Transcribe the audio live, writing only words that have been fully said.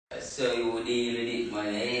how you deal with it,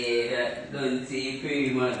 man. Hey, that don't see free,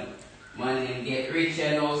 man. Man, them get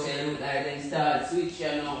richer now, so it look like them start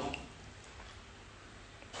switching now.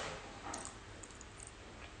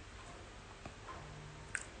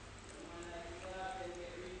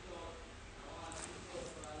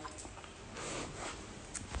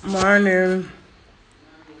 Morning.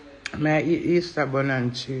 May I eat Easter bun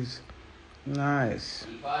and cheese? Nice.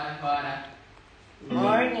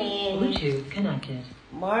 Morning. Bluetooth connected.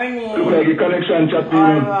 Morning. Look like a connection chat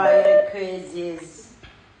All in. royal crazies.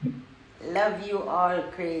 Love you all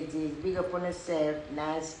crazies. Big up on yourself.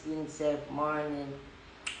 Nice skin self. Morning.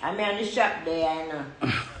 I'm in the shop there, I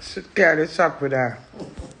know. Should carry the shop with her.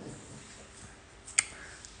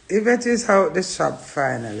 Yvette is out the shop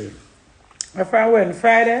finally. If I went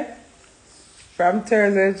Friday, from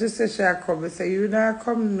Thursday, just say she come. I say, you not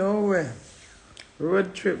come nowhere.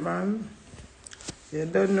 Road trip, man. You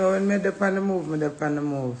don't know when me up on the move, me up on the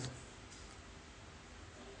move.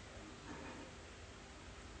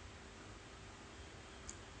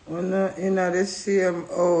 We're not in the same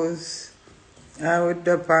house. And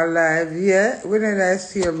we're up on live. Yeah, we're in the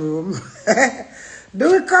same room.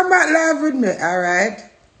 Do we come back live with me? Alright.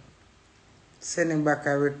 Sending back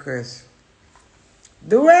a request.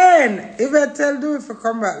 Dwayne, if I tell Dwayne to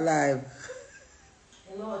come back live.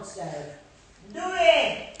 Hello, it's live. Do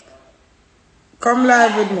it! Come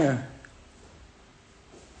live with me.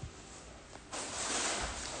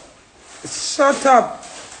 Shut up.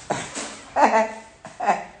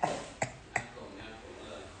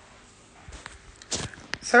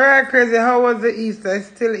 Sorry, crazy. How was the Easter? It's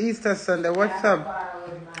still Easter Sunday. What's up?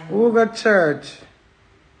 Who got church?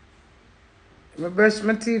 I brush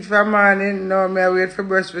my teeth for morning. Now I wait for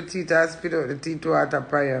brush my teeth and spit out the teeth water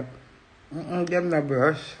prior. Them no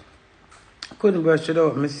brush. Couldn't brush it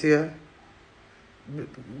out, monsieur.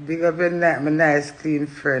 Big up in that, my nice, clean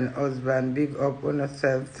friend, husband. Big up on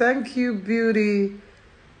yourself. Thank you, beauty.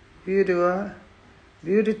 Beauty, what?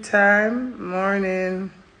 Beauty time,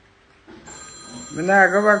 morning. I now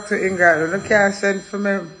go back to England. I can't send for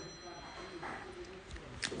me.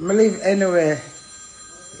 I live anywhere.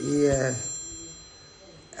 Yeah.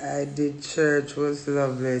 I did church. Was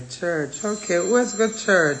lovely. Church. Okay, where's good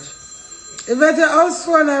church? If at the house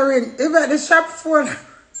phone I ring. If at the shop phone.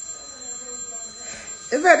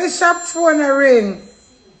 If at the shop phone I ring.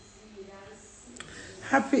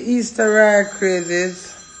 Happy Easter, right, crazies.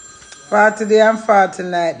 40 day and 40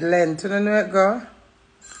 night Lent. You don't know it go?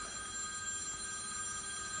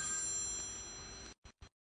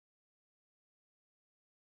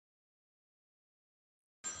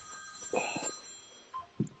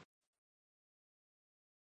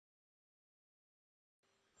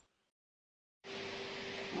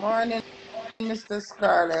 Morning, Mr.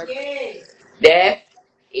 Scarlett. Yes. There,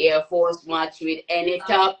 Air Force match with any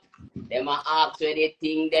top. Them a ask where they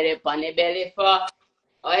think they're on the belly for.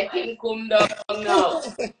 I think come down now.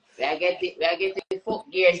 We are getting foot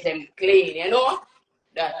gears them clean, you know?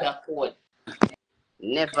 That's a code.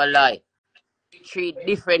 Never lie. Three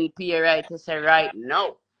different peer right to say right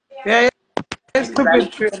now. Yeah, yeah, And stupid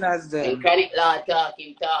chronic, trainers and them. chronic law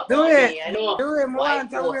talking talk Do about it. me, you know? Do it. I White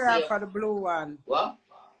want to folks wear here. for the blue one. What?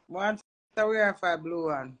 I want to wear for the blue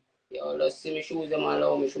one. Yo, let's see me shoes them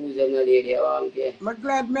allow me shoes them no lady. I'm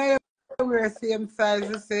glad me wear same size,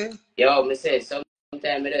 you see. Yo, me say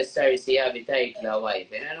sometimes I just sorry see you have a tight the wife,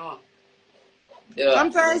 you know? Yeah.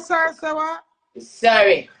 Sometimes, sir, say what?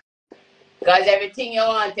 Sorry. Because everything you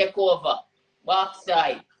want take over.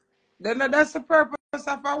 Backside. Then that's the purpose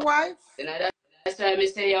of a wife. You know, that's why I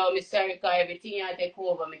say, yo, me sorry because everything you take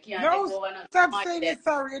over. Me can't No, take over nothing. stop saying you're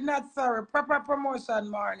sorry. You're not sorry. Proper promotion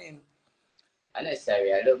morning. I'm not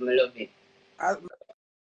sorry. I love it. I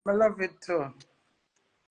love it too.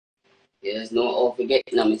 There's no how to get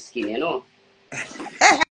in my skin, you know?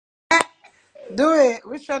 Do it.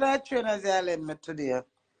 Which other trainers are lend me today?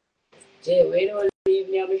 Jay, why don't leave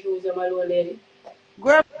me on my shoes them alone, lady?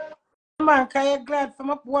 Go man, can you glad for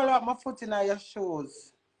me pull out my foot in your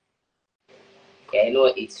shoes? Yeah, I know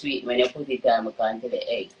it's sweet when you put it on my can to the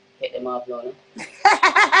egg. Take them off now, no?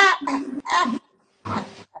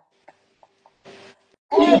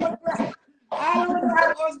 Hey, my God. I don't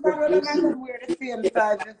have husband when them and them wear the same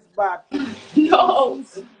size as back. No!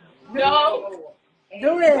 No!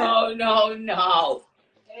 Do it. No!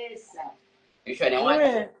 You sure they want Do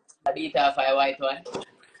it. a beat off a white one?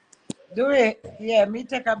 Do it. Yeah, me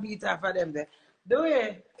take a beat off of them there. Do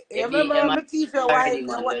it. You They beat remember them when my teeth are white? already,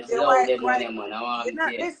 man. Just They're love white, them on white. them, man. I want You're to not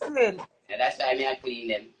see them. listening. And that's why I clean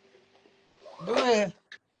them. Do it.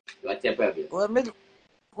 What's your problem?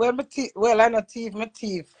 When my teeth, well, I not teeth, my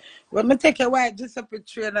teeth. When me take a white, just up a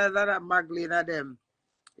trainer that I'm muggling at them.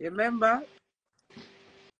 You remember?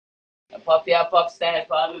 A pop style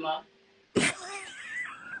for me, man.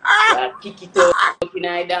 Ah! Yeah, kick it out in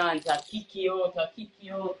I dance. I kick you out, I kick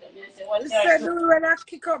you out. And I say, what He you said, do? no, when I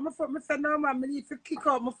kick out my foot, I said, no, man, I need to kick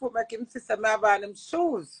out my foot, make him see some of them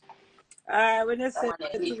shoes. When you That said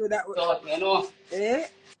man, to they me that, kick it out, you know. eh?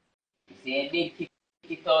 They did kick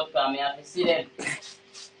it out for me. I have to see them.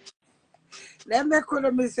 Then me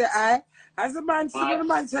could me say, as a man see me, Man, the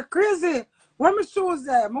man say, crazy. Where my shoes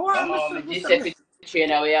there? I yeah, want my man, shoes. me Me just say, have to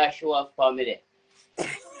train away and show off for me there.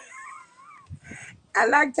 I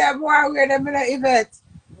like time I wear them in the event.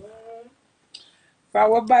 If I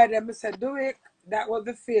would buy them, I said, do it. That was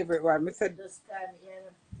the favorite one. I said,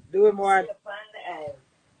 do it more.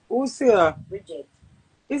 Who see her? Bridget.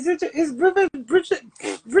 Is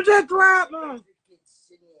Bridget what, man?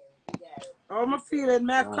 How am I feeling?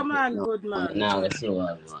 May I No, come on, no, good man? now let's see what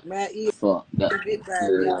I want. May I eat Fuck that. a bit by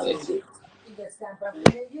bit? Now let's see.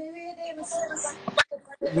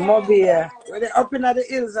 Mobile. When they up in the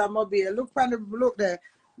hills of Mobile. Look there.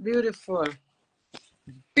 Beautiful.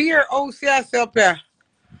 Beer house, yes, up here.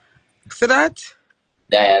 See that?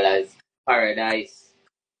 Dialyze paradise.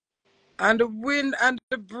 And the wind and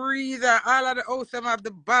the breeze and all of the house them have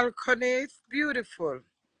the balconies. Beautiful.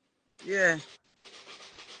 Yeah.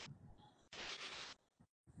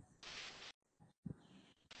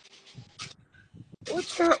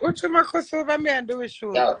 What you make us over me and do with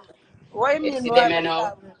shoes? Yo, What you you mean see why them I you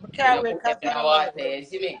know? You can't know wait put them because in I the don't like water, them. you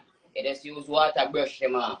see me? You just use water brush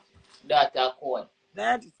them off. That's a code.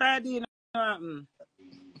 That Friday happen.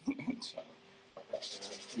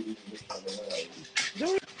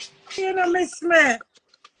 Do you not miss me?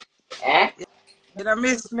 Eh? You don't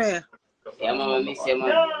miss me. Yeah, man, miss you, man.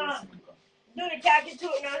 No. Do the talking to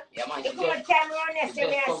now. Yeah, man, You come and camera on there, say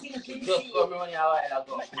me I sing to she the just sea. come around here a while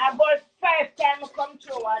ago. About 5 times come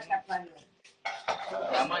through water pan me.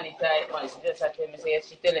 Yeah, man, it's like, man, she just had to tell me, say,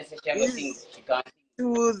 she tell us she can go sing. It's She can't sing.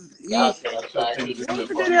 shoes. Yeah, so that's why I You think don't she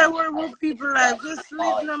forget come. that word with people like just live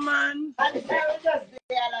Oh, no man. And the time we just do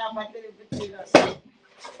the alarm and tell it between us.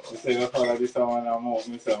 You say you follow this one and move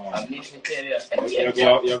me say I man. need to tell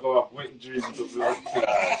you. You go up with dream to blood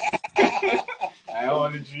clot. I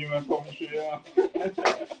only dream and come true.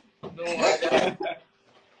 No, I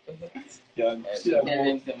Can don't. chill Tell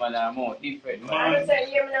them out. some man are more different, man. I'm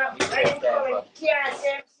say you know, when you Different come type and of. can't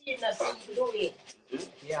say I'm seeing nothing to do it.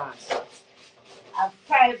 Yeah. I've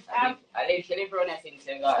 5, I live, she live around there since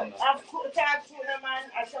you got me. I've talked to the man,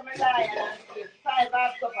 I saw my lion and say 5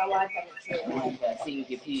 half cup of water me I throw. want to sing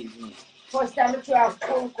the peas, me. First time I throw a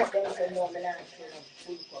full cup, then say no, I'm not throw a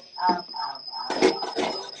full cup. Half.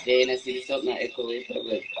 They ain't see something like echo with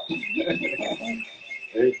problem.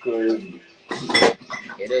 Echo.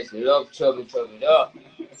 You just love trouble, though.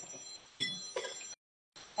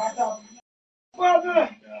 Bubble. Yeah,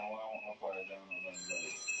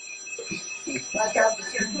 I got to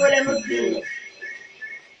throw them a few.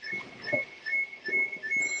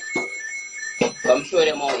 Come show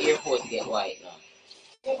them how Air Force get white now.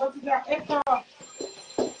 What is that echo?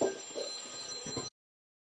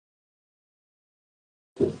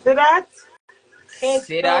 See that?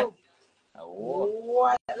 See that? Echo. Oh,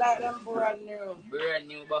 What like them brand new? brand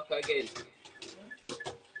new back again.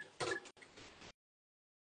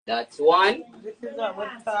 That's one. This is what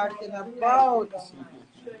we're talking about.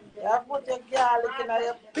 You have put your garlic in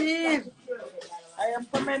your peas. I am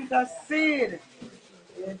pimento seed.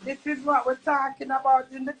 Yeah, this is what we're talking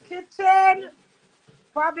about in the kitchen.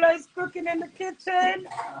 Pablo is cooking in the kitchen.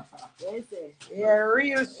 Yes, sir. Yeah,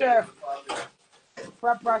 real chef.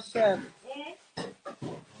 Proper chef.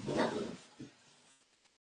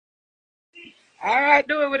 Alright,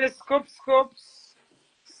 do it with the scoops.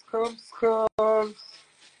 Scoops.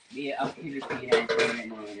 Be activity like in the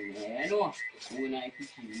morning. I know. When I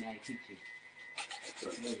kitchen.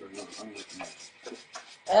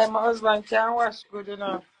 Hey, my husband can't wash good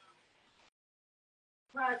enough.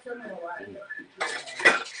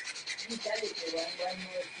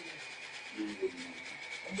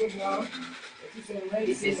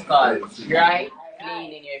 This is called dry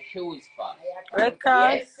cleaning your shoes first. Red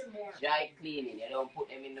card? Yes, dry cleaning. You don't put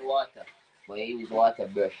them in the water, but you use water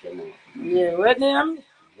brush them out. Yeah, what name?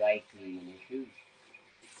 Dry cleaning your shoes.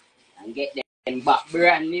 And get them back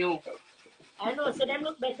brand new. I know, so them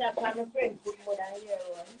look better for my friend put more than your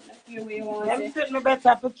one. That's the way you want Them it. fit me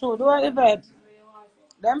better for two. Do I, Yvette?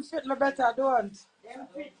 Them fit me better, don't? Them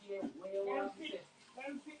fit you. Them fit.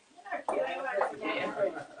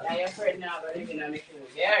 Yeah, your friend now, but living on the shoes.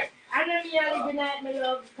 Yeah. I know me a living at my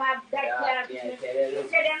love, cause that Yeah, can't yeah, fit. tell her, You look.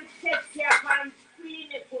 say them sexy up and free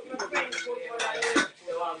me put my friend put more than you.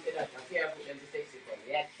 So I'm saying that. I fear put them to sexy for me.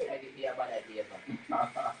 Yeah, show me the be a bad idea.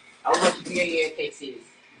 year Texas?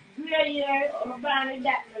 Gray hair, I'm born with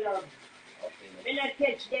that, my love. Okay. When I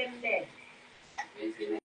catch them there. Wednesday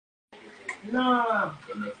night. No.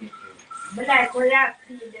 They make it But like we have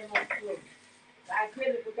to feed them up too. I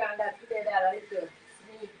could put on that together a little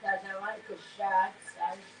sneakers and one little shorts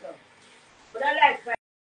and stuff. But I like when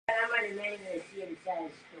I'm on the main the same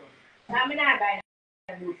size too. I'm not buying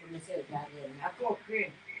a new for myself again. I cook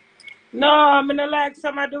cream. No, I mean, I like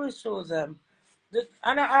some of those shoes them.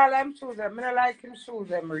 I know all them shoes them. I don't like him shoes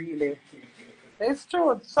them really. It's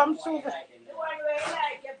true. Some shoes. The one where you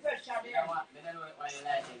like your pressure I there. don't know why you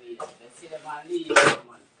like them either. They see them on leave,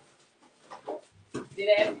 man. See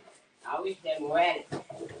them? I wish them well.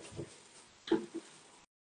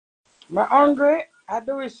 My hungry. I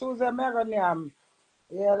do his shoes them. I go yam.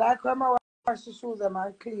 Yeah, like when I wash the shoes them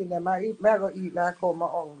and clean them. I go eat like how I'm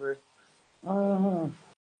hungry. Mm-hmm.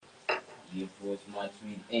 You post much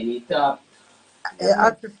with any top. Yeah,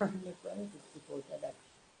 I prefer.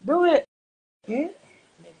 Do it. Yeah?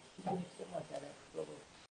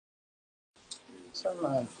 Some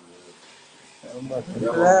man.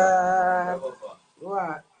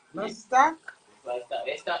 What? No stock?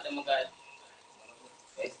 They start them, guys.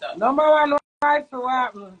 They start. Number one wife for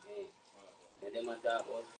what? They them talk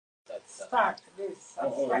about that stuff. Stock this.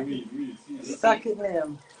 Oui. Stock in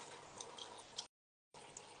them.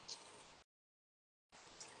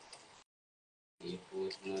 You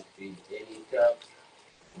post much with any top.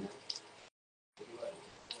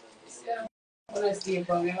 Honestly,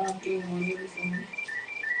 from your own thing, you listen.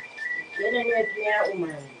 You don't make me a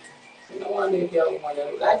woman. You don't want to make your woman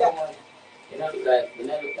look like a woman. You don't look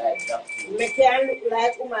like that. Me can't look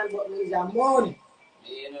like woman, but me is a man.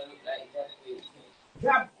 You don't look like that.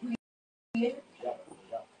 Drop queen.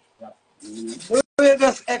 We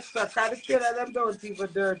just extra. Cause the kid of them don't even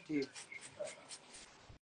dirty.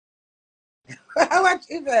 What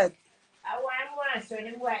is it? I want one so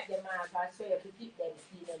them wipe them off and so you can keep them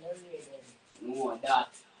clean and not wear them. No, that.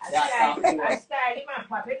 I style him and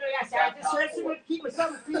pop. You know, you start to search him and keep me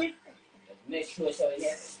some clean. Make sure so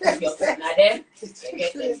you put your foot in them, you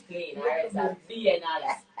get them clean, alright? So be and all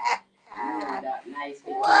that. That nice.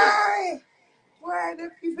 Why? Why the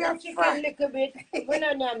people The are chicken fat? little bit. We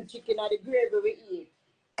don't name chicken or the gravy we eat.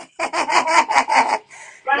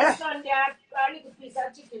 One Sunday, a little piece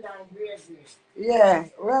of chicken and gravy. Yeah,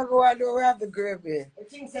 we're going to have the gravy. The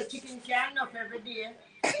things that chicken can't enough every day.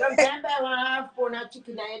 Sometimes I want half pound of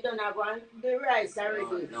chicken and you don't have one, the rice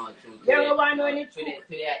already. No, true. You don't want when it's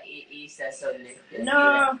Today Easter Sunday.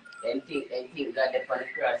 No. Them think God they on the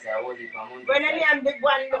cross I hold it for money. When I am the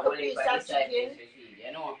one little piece of chicken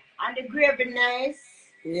you know. and the gravy nice.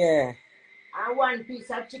 Yeah. And one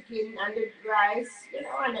piece of chicken and the rice. You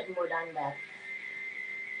don't want it more than that.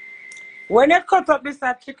 When you cut up this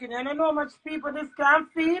chicken, you don't know how much people this can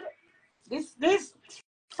feed. This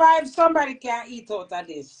 5 somebody can eat out of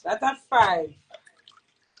this. That's a 5,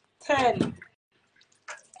 10,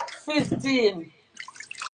 15.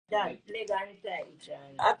 That leg and tight.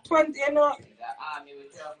 At 20, you know. Army we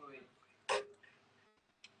travel with.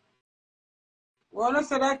 Well, I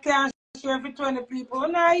said I can't share for 20 people.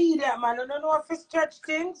 No, I eat that, man. I don't know if it's church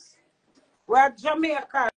things. We're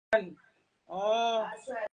Jamaican. Oh. That's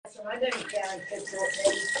why some of them can't take out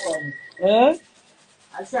them phone. Eh?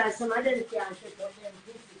 That's why some of them can't take out them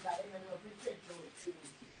pussy because they don't know if it's take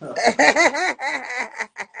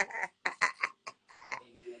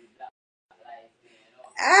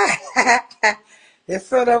You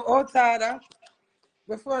saw them outside, huh?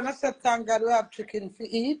 Before I said thank God we have chicken to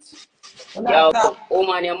eat. Yo,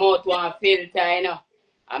 woman, your mouth want filter, you know.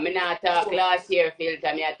 I mean, not talk last year filter,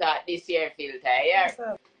 I talk this year filter,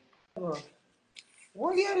 yeah?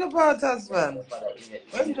 What are you on about, husband?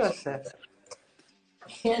 What you just said?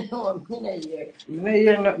 You know, I'm in a year. No,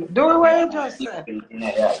 you're not. Do what you just said.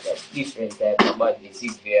 Different type of body,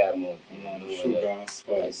 6 year month, you know. Sugar and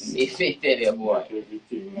spice. It's fit to the boy.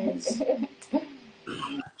 Everything nice.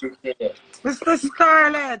 Mr.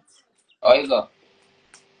 Scarlett. How you go?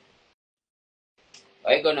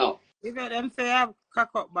 How you go now? If you them say have cock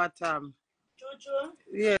up bottom. Choo-choo.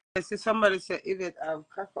 Yes, if somebody say if it have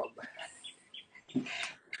cock up.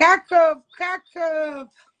 Cock up, cock up.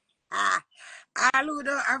 Ah, all who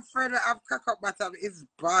don't afraid of cock up bottom is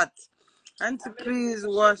butt. And to please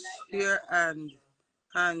wash your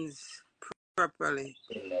hands properly.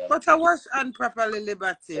 But I wash hand properly,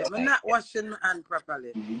 Liberty. I'm not washing my hand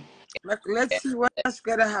properly. Like, let's see what's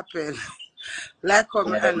gonna happen. Like how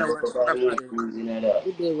my hand wash properly.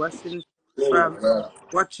 Good day,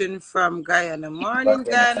 watching from Guyana. Morning,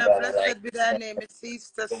 Guyana. Blessed be thy name. It's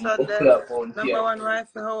Easter Sunday. Number one wife,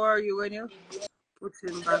 how are you when you Put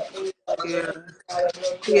him back here.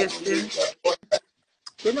 Pasting.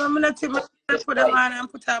 You know, I'm not even put them on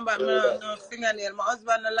and put on back my no fingernail. My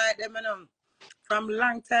husband don't like them, you know. From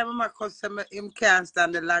long time, my customer, him can't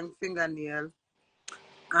stand the long fingernail.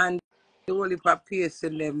 And the whole heap of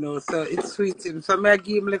pasting them now. So it's sweet him. So I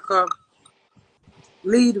give him like a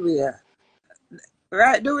lead way.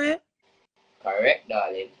 Right, do it? Correct,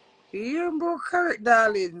 darling. Yeah, but correct,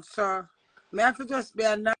 darling. So I have to just be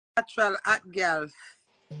a natural hot girl.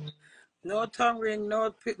 No tongue ring,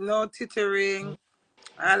 no tittering.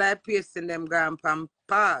 All I pasting them grandpa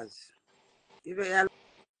pass. If I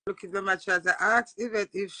look at the match as I ask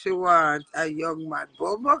if she want a young man.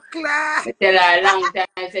 Bobo class. I tell her a long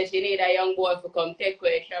time, say she need a young boy to come take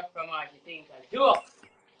away shop from her. She think a joke.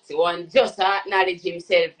 She want just to acknowledge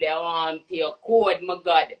himself. They want to your code, my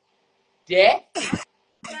God. There?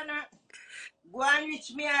 Go and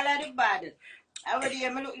reach me all of the bad. I would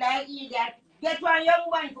hear me look like idiot. Get one young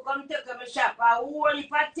one to come take a shop. I only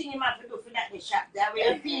part thing him have to do for that the shop. That way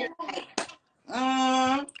you feel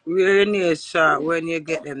like. We're in here shot when you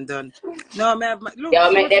get them done. No, man, look, Yeah,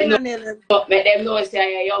 see my fingernail. make them know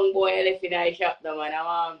say a young boy left in the shop now, man. I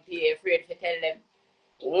want to be afraid to tell them.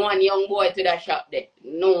 One young boy to the shop there.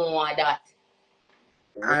 No that.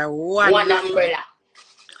 I One one. umbrella.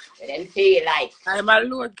 They them feel like. I'm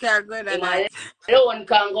alone can't go to Him that. alone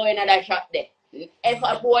can go in the shop there. If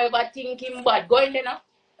a boy ever think him bad, go in there now.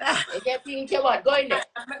 If you think you bad, go in there.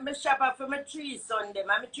 I'm shop for my tree Sunday.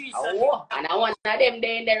 My tree Sunday. Oh, and I want of them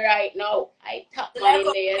there in there right now. I top man in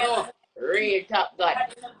there, you know. Real top God.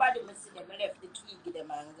 Nobody must see them. I left the key, give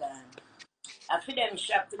them and gone. I feel them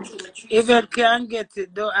shop to through my tree. If I can't get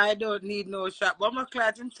it, though, I don't need no shop. But my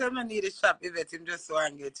client him tell me I need a shop if it him just so I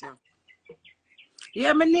can get him.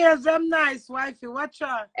 Yeah, my nails them nice, wifey. Watch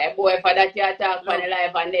her. A boy for that you talk for the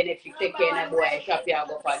life and then if you take care of the boy shop you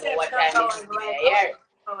go for know what time is here.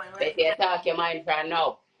 But you talk your mind from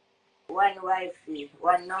now. One wifey,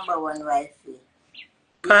 one number one wifey.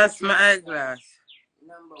 Pass my eyeglass.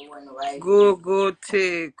 Number one wifey. Go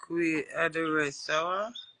take we at the rest, so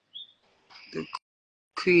the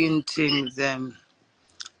clean things them.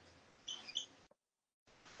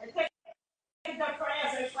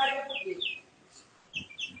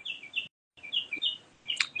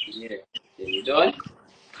 Yeah. You done?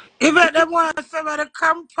 If I them want somebody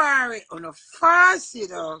compare it on a fast, you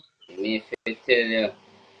know. Me if tell you.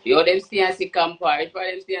 You them stay and see compare. It for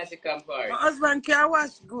them stay and see compare. My husband can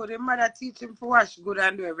wash good. His mother teach him to wash good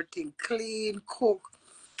and do everything. Clean, cook.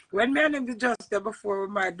 When me and him just there before we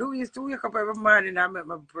might do, we used to wake up every morning and make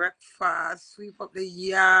my breakfast, sweep up the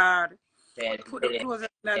yard, put the clothes in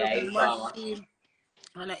the machine.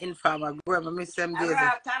 And an informer, grandma, miss them days.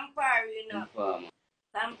 Compare, you know.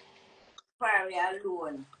 Compare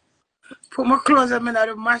alone. Put my clothes in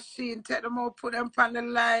the machine, take them out, put them on the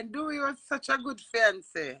line. Do you such a good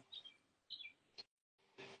fiance?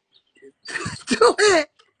 Do it!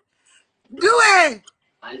 Do it!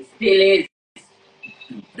 And still is.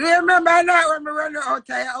 Do you remember that night when we run out of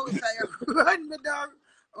your house and you run me down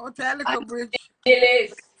out of your little bridge? Still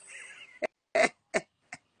is.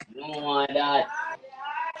 No that.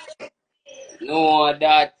 No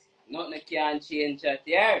that. Nothing can change that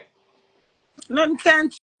here. Nothing can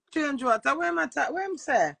change what? What am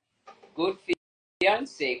say? Good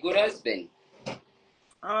fiance, good husband.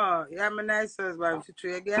 Oh, you're my nice husband.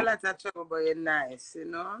 You get a lot of trouble, but you're nice, you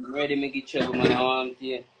know? I'm ready to get trouble, man. I want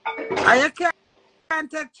you. And you can't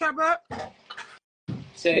take trouble?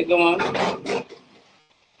 Say, come on.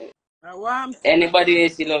 I want. Anybody who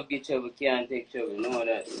see love get trouble can't take trouble. Know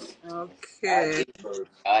that. Okay.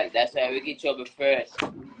 That's why we get trouble first.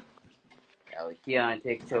 Yeah, we can't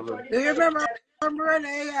take trouble. Do you remember when we run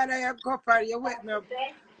here and you go for you wake me up?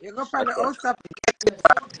 You go for the house up.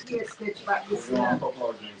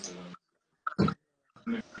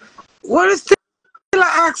 What is still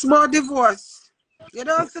ask about divorce? You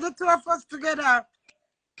don't see the two of us together.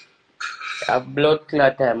 A blood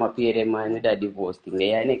clot time up here, man, with that divorce thing.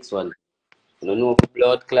 They are next one. You don't know if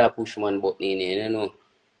blood clot push man button in here, you know.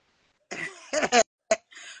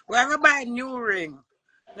 We're going to buy a new ring.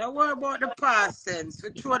 Don't worry about the past sense. We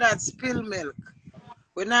throw that spill milk.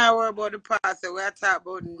 We're not worried about the past. We're talking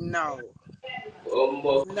about now.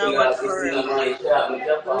 Now and forever.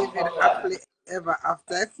 Living happily ever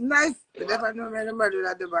after. It's nice. We never know anybody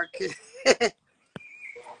that never kiss.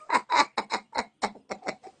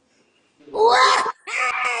 No,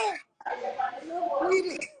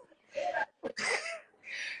 Queenie.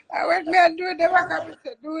 I went me and do it. Never come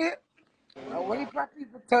to do it. And when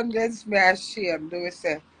people turn against me, I shame. Do we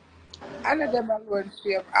say? I know them alone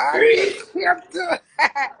shame. I shame too.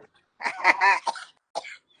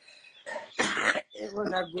 It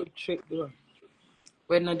was a good trip though.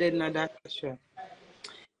 When I did not that sure.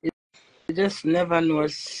 You just never know.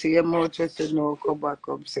 See a much as you know, come back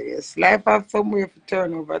up. Say yes. Life have some way to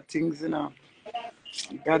turn over things, you know.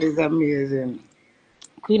 God is amazing.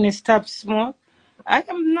 Queenie, stop smoke. I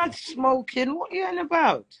am not smoking. What you on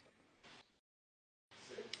about?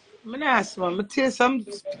 I'm not smoke. I taste some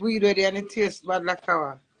weed already and it tastes bad like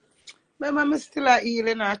our. Remember, I'm still a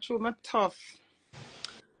healing. I true. I'm tough.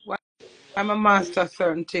 I'm a master of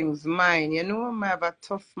certain things. Mine, you know, I have a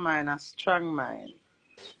tough mind, a strong mind.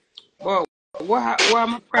 But what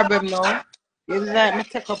my problem now is like me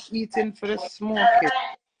take up eating for the smoking.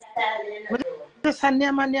 Me just a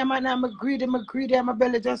name and I'm greedy, and my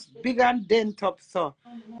belly just big and dent up so.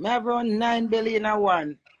 Me have around 9 belly in a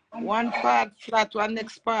one. One part flat, one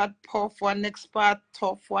next part puff, one next part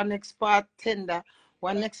tough, one next part tender,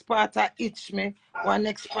 one next part a itch me, one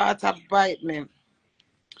next part a bite me.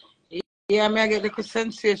 Yeah, me I get the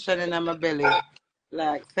sensation in my belly.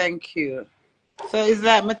 Like, thank you. So it's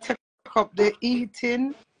like me take up the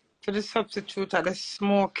eating for the substitute of the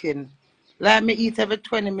smoking. Like me eat every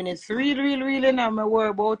 20 minutes. Really now me worry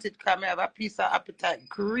about it because I have a piece of appetite.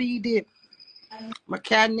 Greedy. I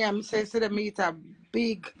can't name say so me eat a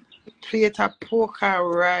big plate of pork and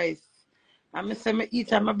rice. And I say me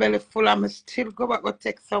eat and my belly full and I still go back and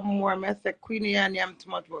take some more. I say Queenie and yam too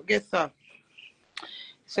much, but guess what?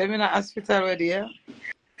 So I'm in the hospital already, yeah?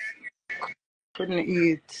 Couldn't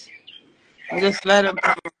eat. I just let them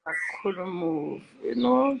come. I couldn't move, you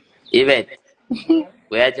know? Yvette,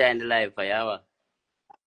 we are trying the life for you.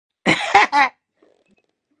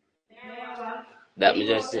 That me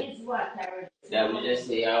just say. That me just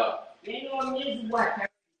say,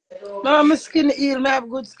 No, my skin heal. I have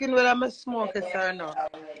good skin when I'm a smoker, sir. No.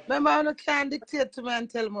 Remember, I can't dictate to me and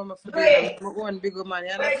tell me what to do. I'm my own bigger man.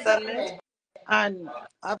 You understand me? And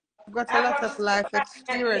I've got a lot of life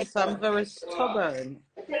experience. So I'm very stubborn.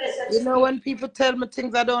 You know, when people tell me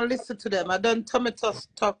things, I don't listen to them. I done tummy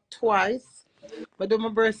talk twice. I do my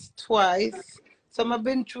breast twice. So I've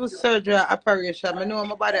been through surgery operation. I know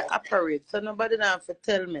my body operates. So nobody now have to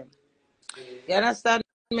tell me. You understand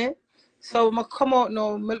me? So I come out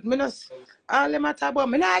now, me just, all them a talk about,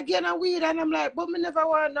 me not get no weed, and I'm like, but me never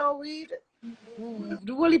want no weed.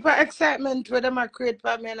 The whole heap of excitement where them a create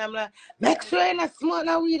for me, and I'm like, make sure you not smoke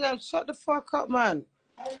no weed and shut the fuck up, man.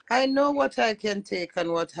 I know what I can take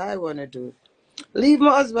and what I want to do. Leave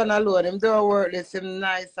my husband alone. Him don't work this, him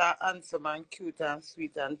nice and handsome and cute and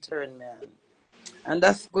sweet and turn me on. And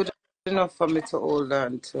that's good enough for me to hold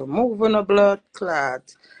on to. Move on a blood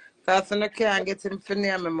clot. Because I can't get him for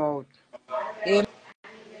near my mouth. You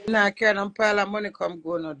know, I can't pile of money come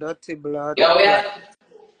go no dirty blood yo, clot.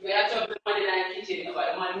 we are chopping money in the kitchen.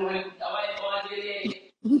 But the money,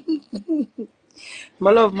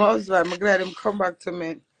 My love my husband, I'm glad him come back to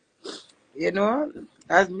me. You know,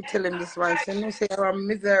 as me tell him this one, say, no, say, I'm a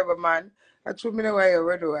miserable man. I told me the way you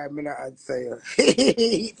read why I'm not answer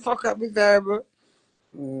you. Fuck up miserable.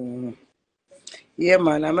 Mm. Yeah,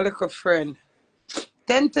 man, I'm a little friend.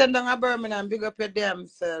 10 down a Birmingham, big up your damn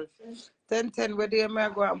self. 10 where they may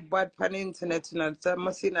go and bad pan internet, you know, so I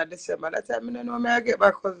must see in December. That time I don't know me I get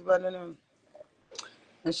back husband, you know.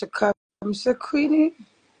 And she come, she say, Queenie,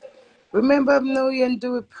 remember I'm now you and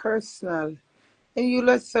do it personal. And you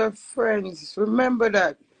lots of friends. Remember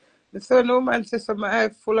that. So no man says so my eye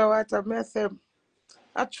full of water. Me I say,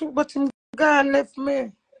 I true, but him gone left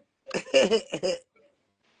me.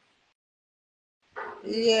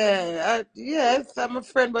 Yeah, yes, I'm a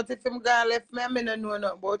friend, but if him gone left me, I mean I know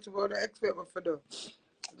nothing about what I expect me to do.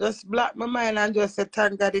 Just block my mind and just say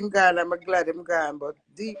thank God him gone. I'm glad him gone. But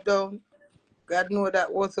deep down, God know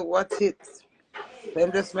that wasn't what it.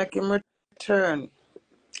 Then just make him return.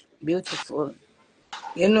 Beautiful.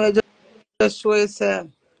 You know, it just show you say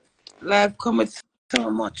life come with so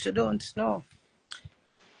much you don't know.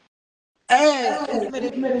 Hey, if me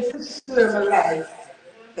did swear my life,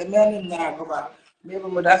 the man in now go back. Maybe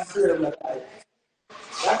would have swear my life.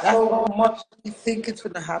 That's how much you think it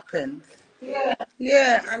would happen.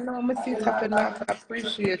 Yeah, I know me see it happen, I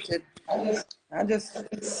appreciate it. I just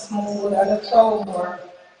smooth and calm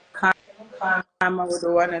with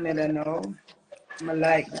the one another know. I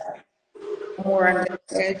like that. More on the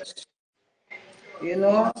edge, you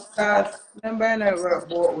know, because remember I never work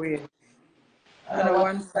both ways. On the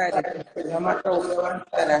one side, no matter how the one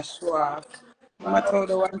side I show off, no matter how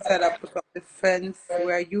the one side I put up the fence,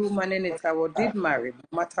 we're human in it, I did marry,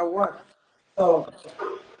 no matter what. So,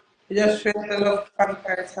 you just show the love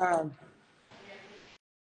conquer it all.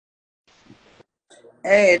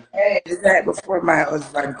 Hey, the night before my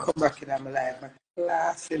husband come back in my life, I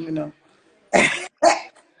class him, you know.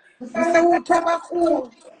 Mr. Who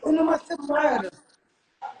tobacco? You must have mad.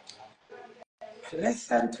 Less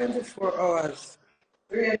than 24 hours.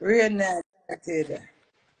 Reunited.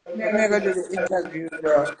 I'm going to do the interview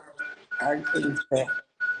though. And things there.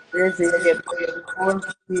 There's you get cold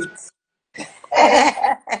feet.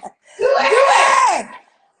 Do it!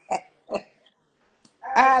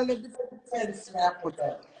 All the defense I put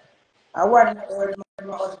up. I want to hold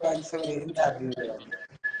my husband so the interview them.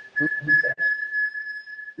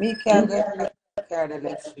 Me can't get to the car the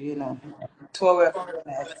next you know. 2 hours from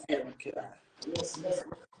the same car.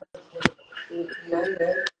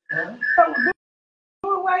 So,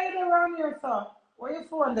 why you around here, sir? Where you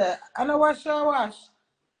phone there? I know wash your wash.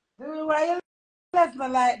 Why you left me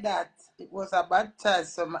like that? It was a bad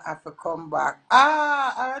choice, so I have to come back.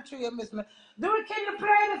 I actually you miss me. Can you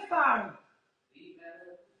play the song?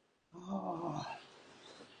 Oh,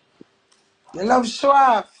 you love show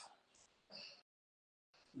off.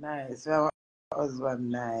 Nice. Well,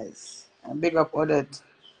 husband, nice. And big up other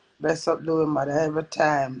best up doing mother every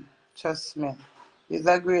time. Trust me. He's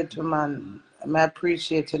a great man. I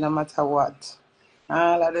appreciate you no matter what.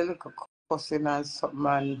 All of the little cussing and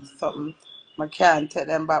something. I can't take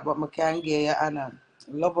them back, but I can give you honor.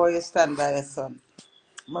 Love how you stand by your son.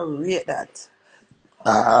 I rate that.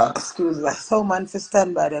 Excuse me. So man to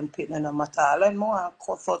stand by them pitney no matter. I learn more and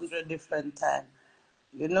cuss 100 different times.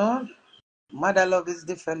 You know? Mother love is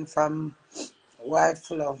different from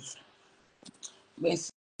wife love. But you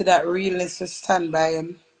see that realness to stand by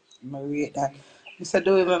him. I rate that. Mr.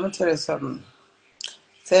 Dewey, let me tell you something.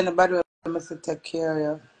 Say anybody must take care of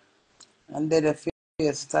you. And they the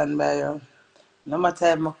fear stand by you. No matter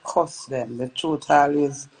if I cuss them, the truth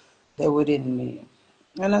always they within me.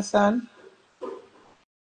 You understand?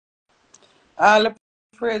 All the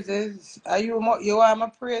praises. Are you want me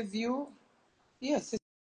praise you? Yes,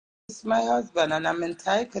 it's my husband and I'm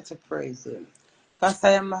entitled to praise him. Because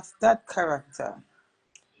I am of that character.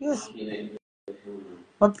 Yes.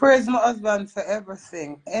 I praise my husband for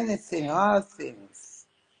everything, anything, all things.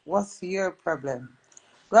 What's your problem?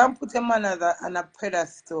 Go and put a man on a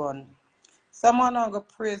pedestal. Someone not go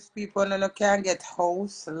praise people and you can get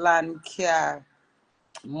house, land, car,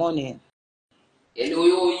 money. You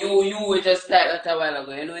know, you were just like that a while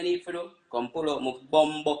ago. You know what you need to do? Come pull up my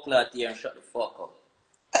bum buckler at here and shut the fuck up.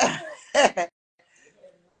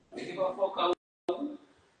 You give a fuck out.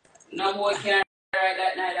 No boy can't ride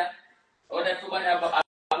that neither. Or that woman have a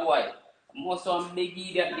boy. Most of them big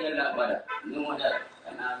that girl that bother. No that.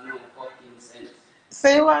 And I have no fucking sense. So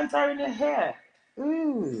you want her in the hair?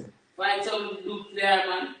 Ooh. Find some look there,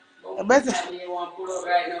 man. Don't But you want to pull up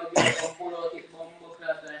right now. You come pull out it bum buckler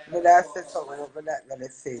and shut but the I fuck said up. something, but that gonna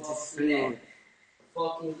say it is Yeah. true.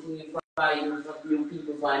 Fucking thing you fuck you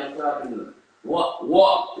people find a problem. What?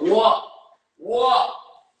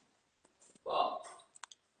 Fuck.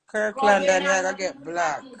 Kirkland and you gotta get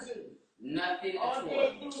black. Nothing at All all.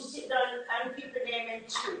 they do is sit down and keep the name and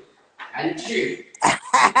chew. And chew.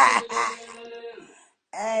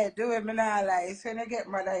 Hey, do it, me not lie. So when you get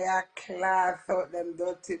mother, you class out them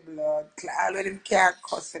dirty blood. All of them can't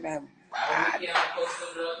cuss in them. Bad.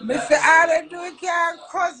 Mr. All they do it can't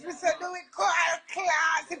cuss. Mr. Do it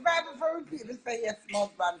class. If I ever repeat, Mr. Yes,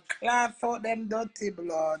 husband. Class out them dirty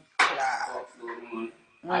blood. Class.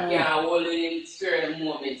 I can't hold it in spirit of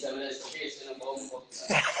moments. I'm just chasing a bum.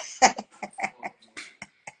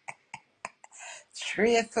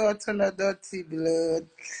 Trace out to the dirty blood.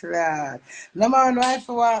 Class. No man, wife,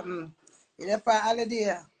 what? You're for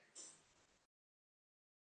holiday.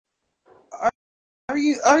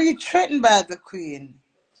 Are you threatened by the queen?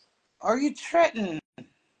 Are you threatened?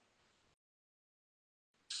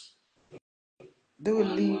 Do it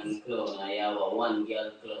leave? One clone. I have a one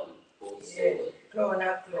girl clone. Yeah. Clone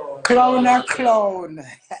a clone. Clone a clone.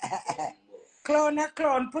 Clone a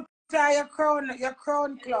clone. Put on your crown clone. Everybody a clone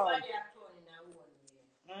in a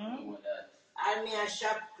one way. I'm a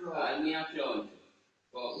shop clone. I'm a clone.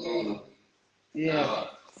 Yeah. Yeah.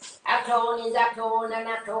 A clone is a clone and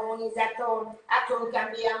a clone is a clone. A clone can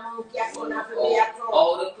be a monkey, a clone have to be a clone.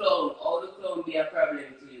 All the clone be a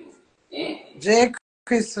problem to you. Eh? J.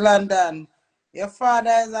 Chris London. Your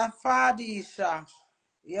father is a fadisha.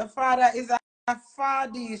 Your father is a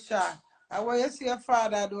fadisha. And when you see your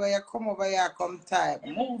father do, you come over here, come type.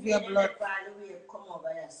 Move your blood. Come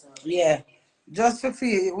over here, sir. Yeah. Just to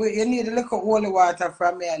feel, you need a little holy water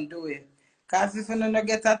from me and do it. Because if you don't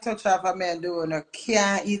get a touch of me and do it, you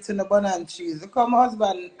can't eat no banana cheese. Come,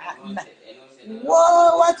 husband.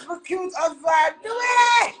 Whoa, what's for cute husband? Do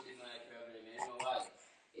it!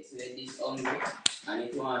 It's when this hungry and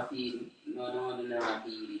it want to feed. No,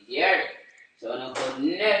 feed it. Yeah. So no could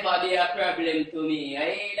never be a problem to me.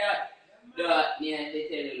 I hear that. That me and they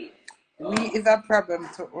tell you. We is a problem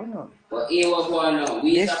to Uno. But here what going on.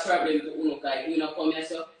 We is a problem to Uno. Because if you not come here,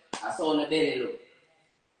 so I saw no belly look.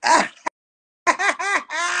 Yeah,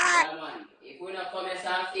 man. If we not come here, so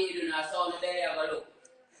I feed you, I saw no belly have a look.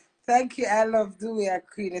 Thank you. I love Dewey and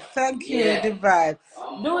Queenie. Thank you, Divine.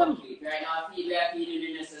 Right now, we are feeding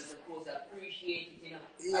in us, supposed to appreciate it, you know.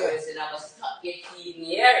 Yeah. I was never stop get feeding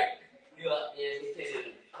here. You are there, we tell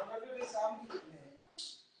you. I'm going to do this, I'm eating it.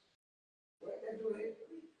 Where they do it?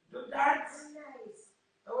 Do that. Nice.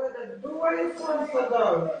 Oh, they do what it's supposed to do.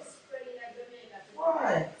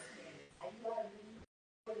 Why?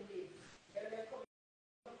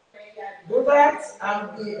 Do that and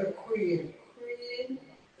be a queen. Queen.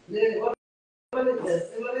 Then what is this?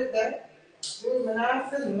 What is that? When I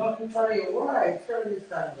said nothing for you, why? Turn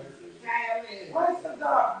this on. Why is the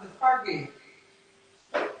dog? The puggy.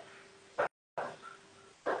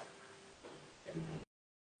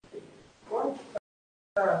 What's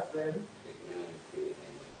that then?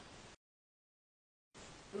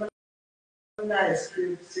 Nice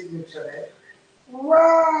signature there.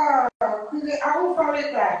 Wow! Who call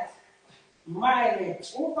that?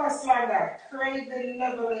 Mileage. Who pass like that? Crazy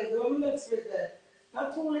level. Don't mix with that.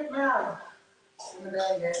 Not too late now.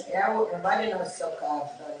 Yeah, nobody knows so called,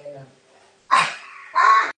 you know.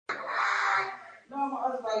 No, my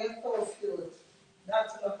husband is so cute.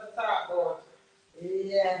 That's enough to talk about.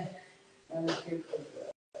 Yeah. And the people.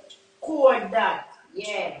 Cool that.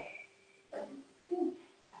 Yeah.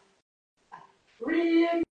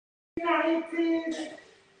 Reunited.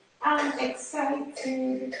 I'm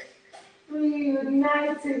excited.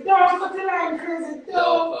 Reunited. Don't put the line, crazy.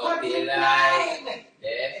 Don't put the line.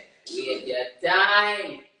 Left. Wait your time.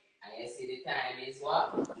 And you see the time is what?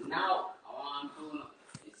 Now. I want to know.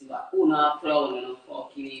 You see what? Una clown and a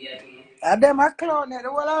fucking idiot. And them a clown it.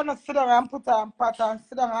 Well, I don't sit down and put on pattern,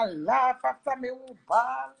 sit down and laugh after me who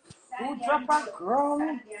ball, who drop a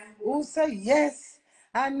ground, who say yes,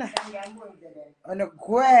 and on a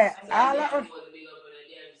square, all of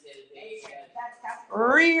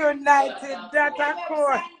reunited, that of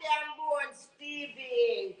course.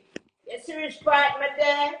 Stevie. You see which part, my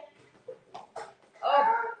dad? Oh.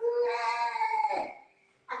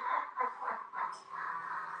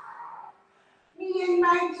 Me and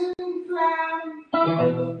my dream plan.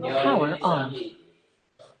 Power on.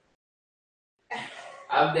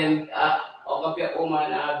 Have them, up your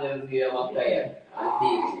woman, have them view of prayer and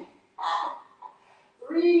daily.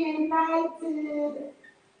 Reunited.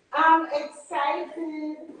 I'm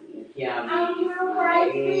excited. I'm your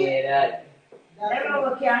wife. Yeah, Never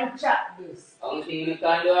we can chat this. Only thing you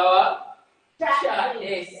can do what? Chat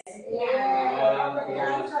this. Yeah, we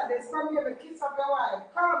can chat this. Come here, kiss up your wife.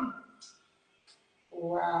 Come.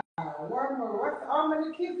 Wow. One more. What? How many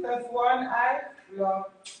kids? That's one. I love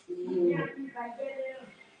you.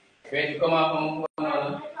 Ready to come up from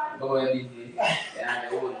one go and this. Yeah,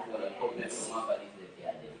 I want to come up and this.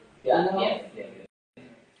 Yeah.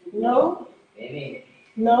 No? Amen.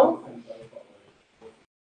 No?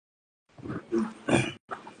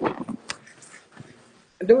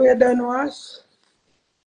 Do we done wash?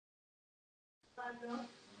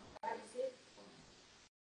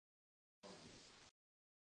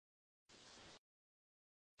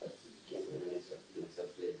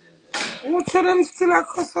 Much of them still a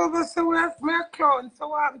cuss over, so we have my clown. So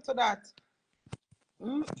what happened to that?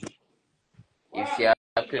 Hmm? If you are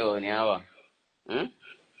a clown, yeah, hmm?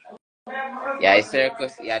 Yeah, the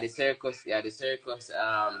circus,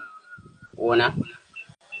 owner.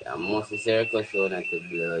 Yeah, most the circus owner to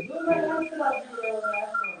blood.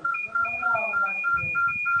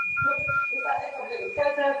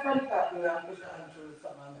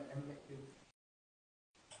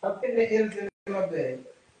 Up in the hills in my bed.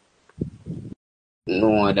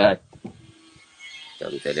 No, that.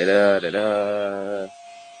 Da-da-da-da-da.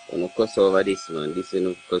 Don't cuss over this one. This is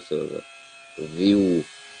no cuss over. View.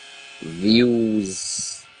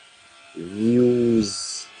 Views.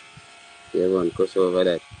 Views. Yeah, man, cuss over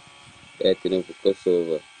that. That enough to cuss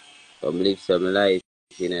over. Come live some life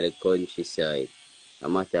in the countryside. No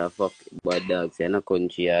matter of fuck, bad dogs in a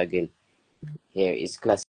country again. Here is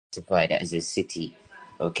classified as a city.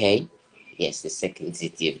 Okay? Yes, the second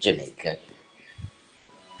city of Jamaica.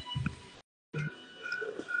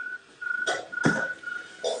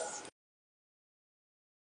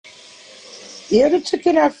 Yeah, the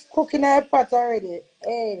chicken are cooking in a pot already.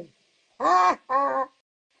 Hey. Ha ha.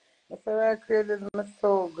 That's why I created me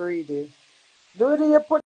so greedy. Do you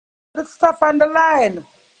put the stuff on the line?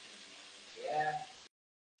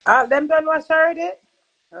 Yeah. Them done wash already?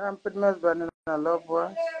 I'm putting my husband in a love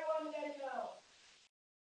wash.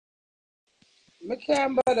 Me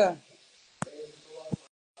can't bother.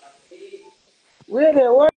 Really,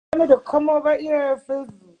 what you need to come over here for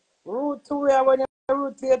route 2 where when you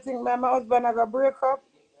rotating, my husband I got break up.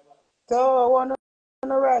 So I want to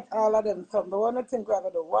write all of them something. I want to think we're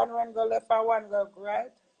going to do one go left and one go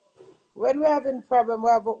right. When we having problem, we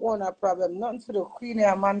have a owner problem. Nothing to the Queenie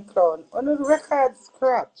and man clown. On the record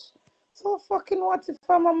scratch. So fucking what if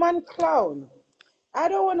I'm a man clown? I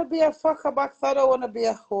don't want to be a fucker box. I don't want to be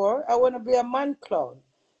a whore. I want to be a man clown.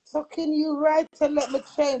 So can you write and let me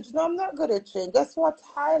change? No, I'm not going to change. That's what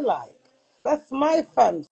I like. That's my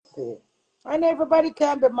fancy. And everybody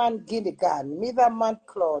can be man guinea gun. Me the man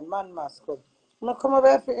clown, man mascot. I'm going to come over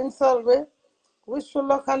here for insult me. Wish you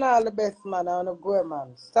luck and all the best, man. I want to go,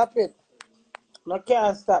 man. Stop it. I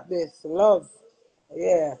can't stop this. Love.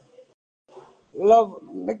 Yeah. Love.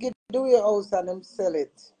 Make it do your house and him sell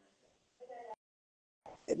it.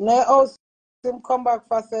 No house, him come back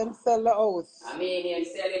fast and sell the house. I mean, him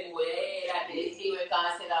sell it way that the thing we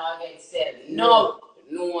can't sell out get sell. No.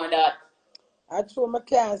 No that. I true, I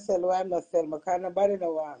can't sell why I'm not sell. Because nobody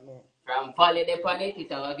don't want me. From follow the pan it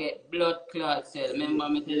will get blood clot sell. Remember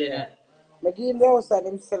me tell you that? I give him the house and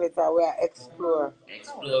him sell it and we explore.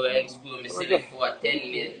 Explore. Me sell it for 10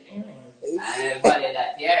 million. And I value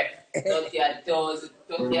that, yeah. 30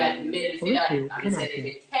 million for that. I'm selling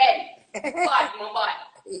it for 10. Bad, no bad.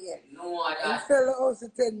 Yeah. No He that. sell the house for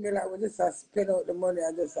 10 million. We just spend out the money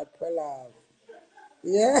and just pull off.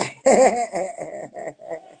 Yeah.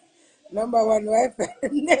 Number one wife.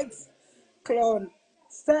 Next clown.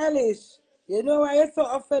 Stylish. You know why you're so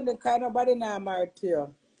offended because nobody now married to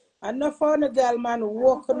you. And no found a girl man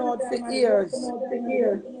walking out for years.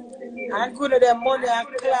 And good at them money and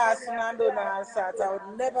class and do no sort. I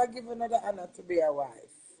would never give another honor to be a wife.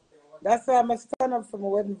 That's why I'm stand up for my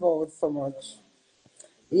wedding vows so much.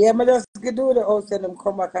 Yeah, I just do the house and them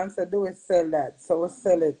come back and say, do we sell that? So we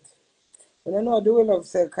sell it. I don't know, do we love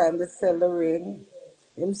sell kind of sell the ring?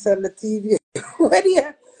 Him sell the TV. What do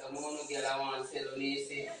you?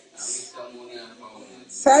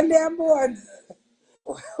 Sunday I'm born.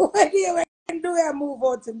 What do you when do I move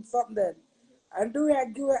out in something then? And do I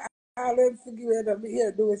give it all them figure them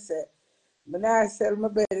here do it say. But now I sell my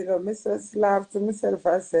belly, you know, Mr. Laugh to myself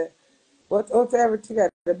and say, what out of everything at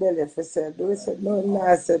the belly for sale? Do we say no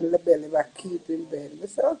I sell the belly but keep in bed. We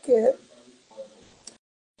say okay.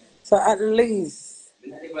 So at least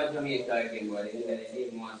what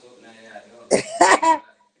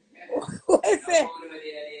I say?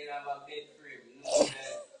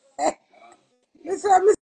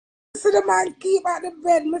 Mr. See the man keep at the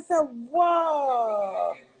bed. I say,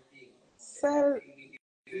 wow. Sell.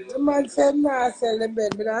 The man said, nah, sell the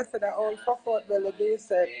bed. But I said, that all comfort belly do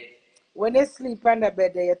said, when you sleep on the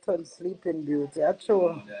bed, you turn sleeping beauty. That's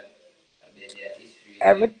true.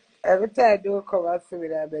 Every time I do come and see with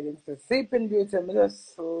that bed, it's sleeping beauty. I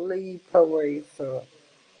just sleep away. So,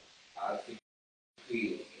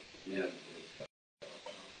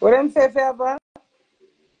 what them say, Faber?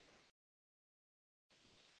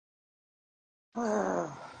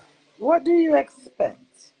 What do you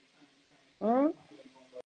expect? Hmm?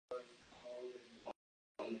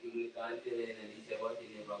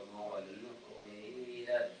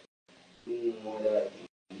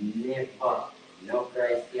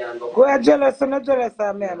 Go are jealous or not jealous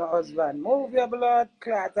of me and my husband. Move your blood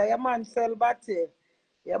clot. Your man sell batty.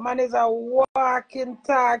 Your man is a walking,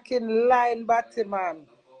 talking, lying batty man.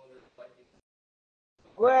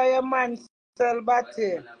 Where your man sell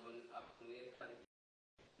batty?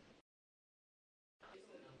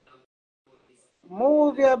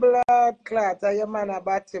 Move your blood clot. Your man a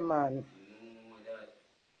batty man.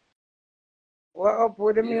 What up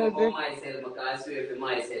with the music? For myself, I can't swear for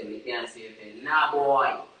myself. I can't swear for nah boy.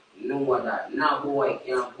 No that. Nah boy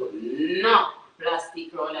can't put no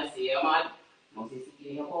plastic around and say, yeah, man. Must be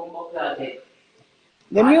sticking your bumbo clot head.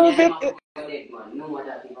 The music.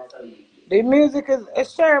 The music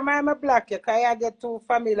is sure, man, I'm black you, because I get too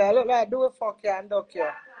familiar. I look like do a fuck you and duck you.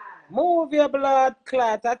 Move your blood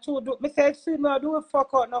clot. I true do. Me say, see me, do a fuck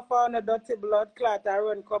out, no for no dirty blood clot. I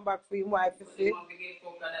run, come back for him wife, you see.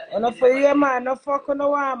 And no for you, man, no fuck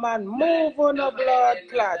no one, man. Move on the blood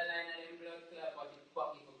clot.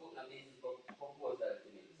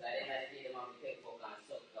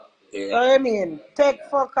 You know what I mean? Take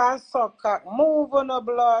fuck and suck cock. Move on the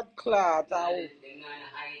blood clot.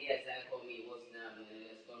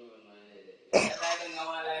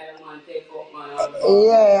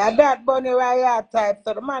 Yeah, and that bunny right here type.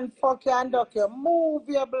 So the man fuck you and duck you. Move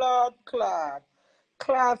your blood clot.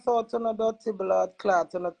 Clot out to no dirty blood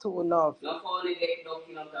clot to no too enough.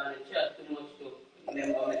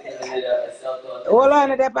 Hold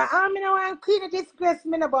on there, but I'm in one Queenie disgrace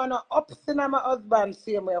me about no ups in my husband.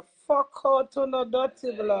 See me fuck out to no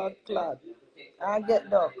dirty blood clot. I get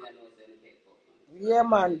dog. Yeah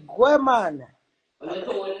man, go man.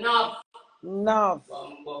 Enough.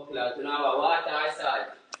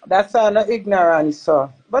 That's all no ignorance,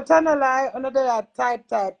 so. But I no lie, another type.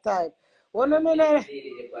 One minute.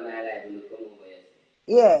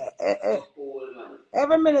 Yeah.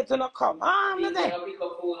 Every minute you no come. Ah, I'm there.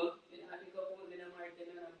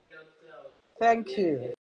 Thank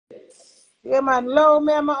you. Yeah, man. Love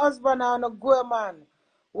me and my husband are no go, man.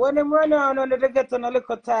 When them run around under the get on a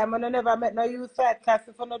little time and I never met no youth side class,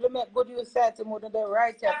 if I know they make good youth side to move to the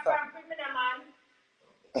right here.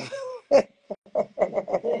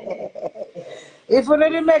 If I know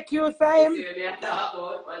they make youth side,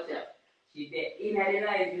 she did in her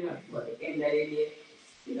life, you know, but at the end of the day,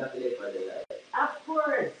 you have to live for the life. Of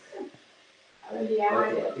course. I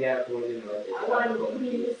want to be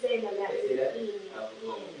the same and that's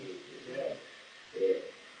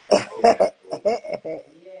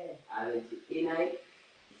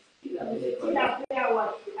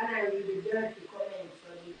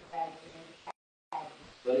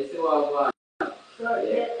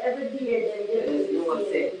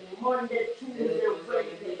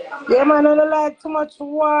yeah, man, I don't like too much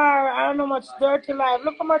war. I don't know much dirty life.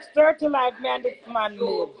 Look how much dirty life me and this man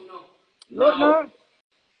live. Look now.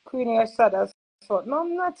 Queenie, you're sad as fuck. No,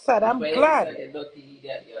 I'm not sad. I'm glad.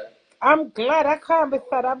 I'm glad. I can't be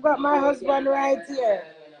sad. I've got my husband right here.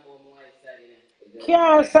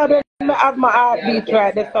 Can't sad when I have my heartbeat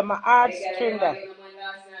right there. So my heart string there.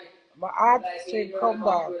 My heart string come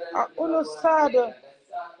back. I don't sad.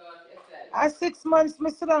 At 6 months, I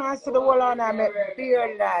sit down and see the whole on and make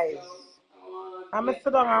beer lies. I'm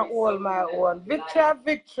sit down and hold my own.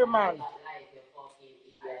 Victory, man.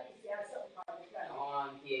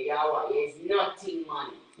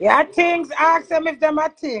 Yeah, things. Ask them if them are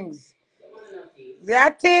things. They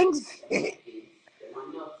are things.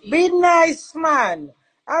 Be nice, man.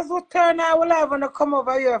 As we turn our life when I come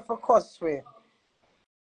over here for cosplay.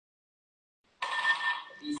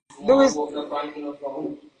 Do it. Do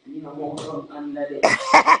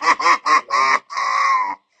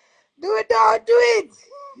it, don't do it.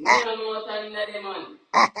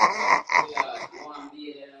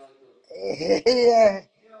 Yeah.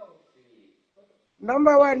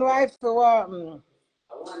 Number one wife to what? One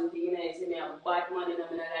thing you know, you see me have bad money, I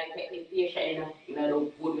like take dictation, I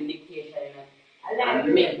don't put me dictation, I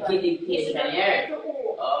make dictation here.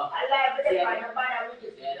 I like the kind of bad with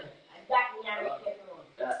you. That me I make it know.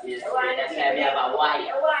 That's why we have a wife. I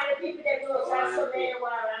want the people that know so many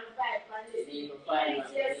war and fight.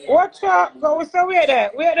 Watch out, go so wait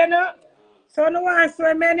there now. So no one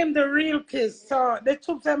so man him the real kiss. So the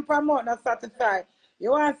troops and promote not satisfied.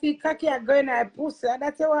 You want to see cocky and going at pussy,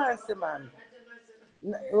 that's you want to see, man.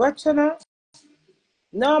 What you know?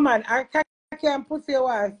 No man, I can't pussy you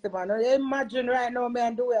want to see, man. You imagine right now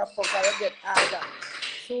man do a fuck and you get orgasm.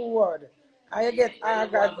 2 words. And you get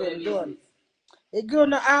orgasm, don't. You go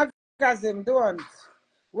no orgasm, don't.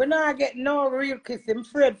 We not get no real kiss. I'm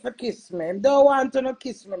afraid for kiss me. I don't want to no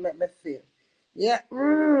kiss me, make me feel. Yeah,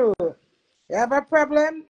 you have a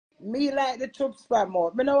problem? Me like the troops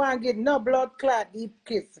promote. Me no want to get no blood clot deep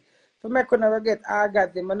kiss. For me could never get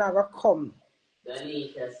orgasm, I never come.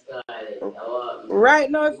 Right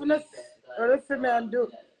now, if you not listen me and do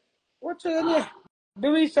what you need?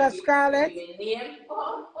 Dorisha Scarlett.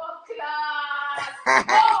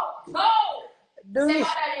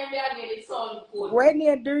 When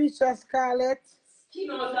you Dorisha Scarlett.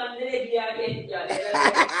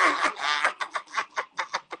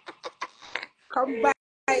 Come back,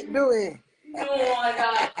 do it. No,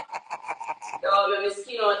 that. No, let me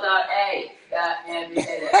skin out that. Hey, that man be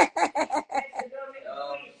there.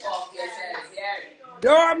 Fuck yourself, yeah.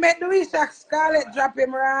 Don't make Louisa Scarlett drop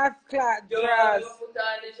him right flat. Don't put on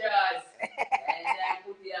the drawers. And then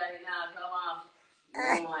put it on now, come on.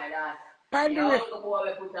 No, my God. Yeah, I want to go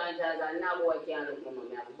over put on drawers and now boy can't look no more.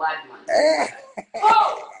 I'm a bad man.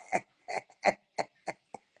 Oh!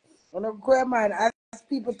 When I go, man, as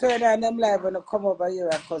people turn on them live when I come over here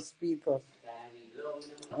and cuss people.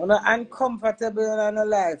 When I'm uncomfortable in our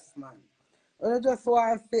life, man. When I just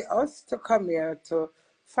want us to come here to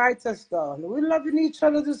fight us down. We're loving each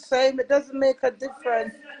other the same. It doesn't make a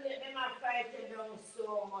difference. Them are fighting down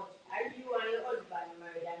so much. Are you and your husband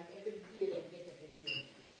married and every day they get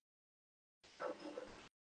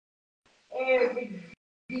every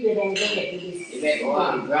day they get this. You make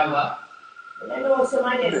one, brother.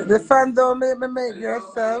 The fun don't make me make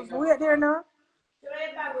yourself. Wait there now.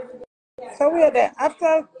 So we are there.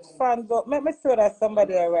 After fans go, make me sure that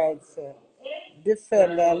somebody arrives, sir.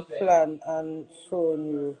 Defend and plan and showing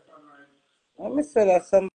you. Let me say that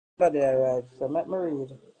somebody arrived, so let me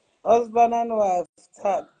read. Husband and wife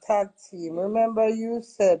tag team. Remember you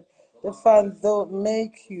said the fans don't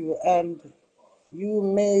make you and you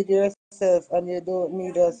made yourself and you don't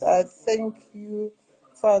need us. I think you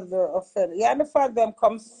fans are offended. Yeah, and the fact them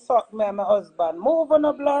come suck me and my husband. Move on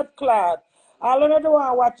a blood clot. All of them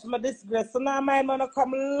want to watch my disgrace. So now my money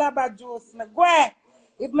come laba juice me. Go ahead.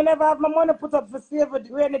 If me never have my money put up for save it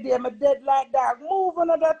rainy day, I'm dead like that. Move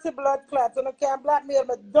on a dirty blood clot. You can't blackmail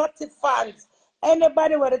me dirty fans.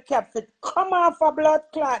 Anybody with a cap fit, come on for blood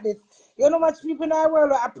clot this. You know much people in the world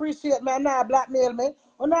will appreciate me and now blackmail me.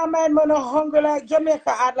 When I mind me no hungry like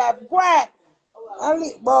Jamaica, I'd like, go ahead.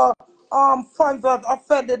 But fans was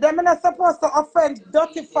offended. Them not supposed to offend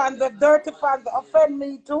dirty fans, the dirty fans offend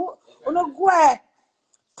me too. You know, go ahead.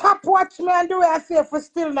 Top watch me and the way I say for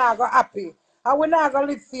still not go happy. And we not gonna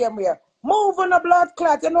live same way. Move on the blood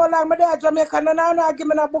clot. You know like my dad Jamaican and now not give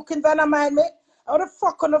me no bookings and I mind me. How the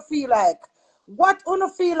fuck you feel like? What you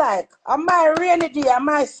feel like? Am my rainy day, am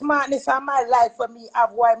my smartness, and my life for me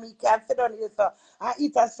have why me can sit down here so and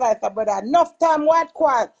eat a slice of bread. Enough time white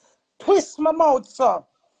quad. Twist my mouth so.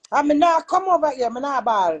 I mean now come over here, me not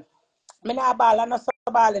ball. Me not ball and not so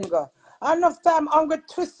balling go. Enough time I'm going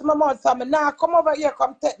to twist my mouth so me now come over here,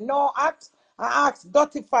 come take no act and ask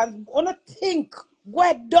dirty fans. Wanna think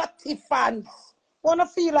where dirty fans? Wanna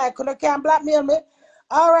feel like you can't blackmail me?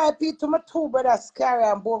 R.I.P. to my two brothers, Scary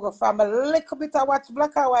and Bogo from a little bit I watch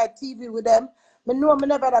black and white TV with them. Me know me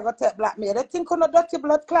never go take blackmail. They think on the dirty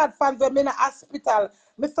blood clad fans when me in the hospital.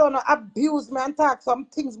 Me son abuse me and talk some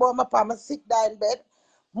things about my pa. Me sick down in bed.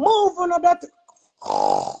 Move on the dirty.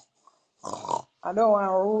 I don't want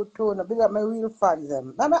to rude tone. Big up my real fans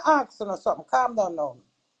them. Let me ask you something. Calm down now.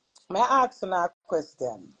 May I ask you a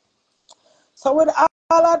question? So with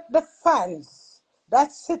all of the fans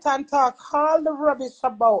that sit and talk all the rubbish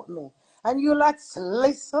about me, and you let's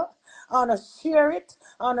listen, and share it,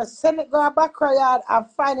 and send it go back yard and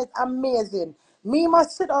find it amazing. Me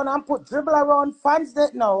must sit down and put dribble around fans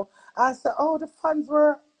that know and say, oh, the fans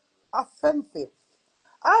were offensive.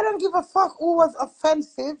 I don't give a fuck who was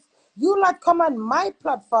offensive. You like come on my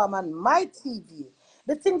platform and my TV.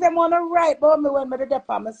 The things they want to write about me when me the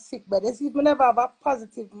on my sick bed. They see me never have a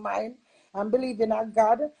positive mind and believe in a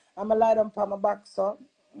God. I'm a lie down on my back, so.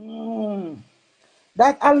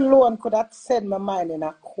 That alone could have sent my mind in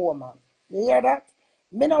a coma. You hear that?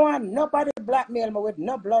 Me no want nobody blackmail me with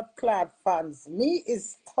no blood clad fans. Me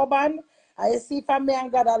is stubborn. I see if I me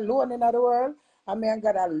and God alone in the world, I me and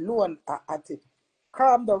God alone at it.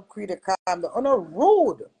 Calm down, Queenie, calm down. Oh no,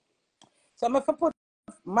 rude. So I'm going to put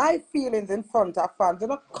my feelings in front of fans. You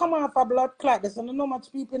know, come off a blood clot. There's not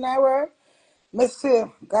much people in our world. Me say,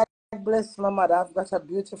 God bless my mother. I've got a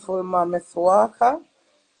beautiful mom, Miss Walker.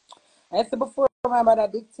 I said before my mother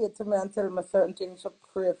dictate to me and tell me certain things to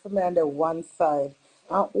pray for me on the one side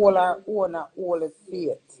and all our own and all is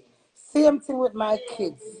faith. Same thing with my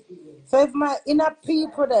kids. So if my inner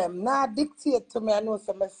people them not dictate to me, I know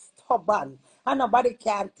some stubborn and nobody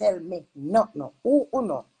can tell me no. Who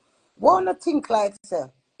no. Wanna think like say,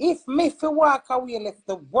 if me fi walk away left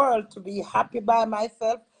the world to be happy by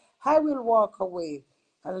myself, I will walk away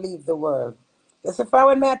and leave the world. Yes, if I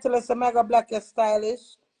were me tell you, say, Mega Black, you're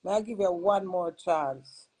stylish, may I give you one more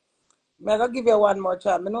chance. May I give you one more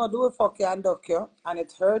chance. I know do it fuck you and duck you, and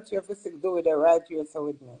it hurts you if you do it the right way so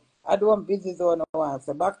with me. I don't busy zone no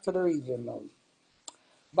answer. Back to the region now.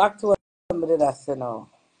 Back to what somebody that say now.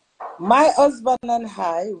 My husband and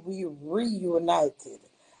I, we reunited.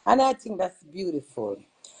 And I think that's beautiful.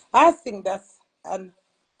 I think that's an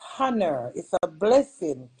honor. It's a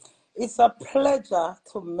blessing. It's a pleasure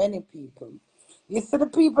to many people. You see the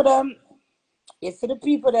people them, you see the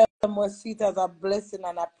people that must see it as a blessing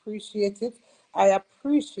and appreciate it. I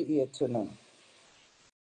appreciate it, you know.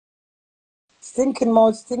 Stinking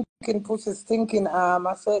mouth, stinking pussy, stinking arm.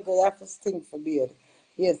 I said you have to stink for beard.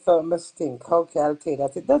 Yes, so I must stink. Okay, I'll tell you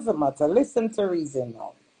that. It doesn't matter. Listen to reason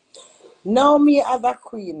now. Now me as a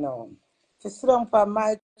queen now, to sit down for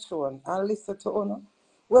my throne and listen to Uno,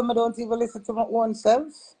 when I don't even listen to my own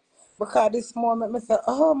self. Because this moment, I say,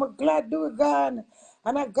 oh, I'm glad do it gone.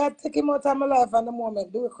 And I God take him out of my life and the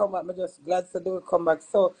moment do it come back, I'm just glad to do it come back.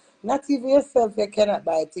 So, not even yourself, you cannot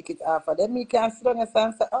buy a ticket after them. Me can sit down and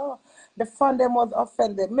say, oh, the fan them was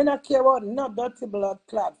offended. Me not care about no dirty blood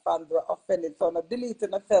clad fans were offended. So, I'm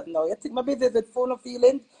deleting myself now. You think my business with phone of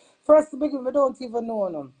feelings? First to begin, we don't even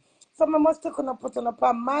know them. So I must take on put on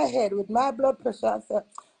upon my head with my blood pressure and say,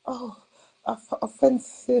 oh,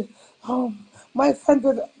 offensive. My friend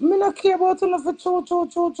would me not care about you for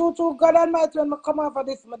true. God Almighty, when me come out for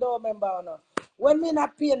this, me don't remember no. When me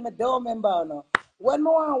not paying, me don't remember no. When me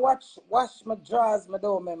want wash my drawers, me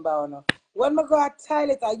don't remember no. When me go to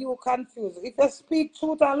toilet, are you confused? If you speak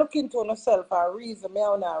truth and look into yourself a reason, me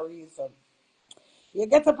on a reason. You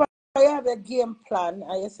get up and you have a game plan,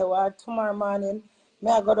 and you say, well, tomorrow morning,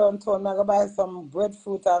 me I go downtown, I go buy some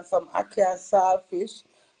breadfruit and some ackee and saltfish,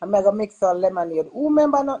 and I go mix some lemonade. Who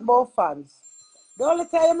remember nothing about fans? The only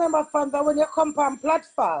time you remember fans are when you come on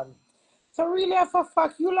platform. So really, for a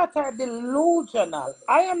fact, you lot are delusional.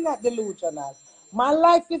 I am not delusional. My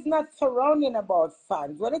life is not surrounding about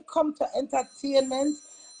fans. When it comes to entertainment,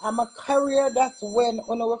 I'm a career that's when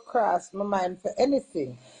I will cross my mind for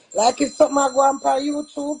anything. Like if something I go on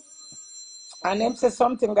YouTube and them say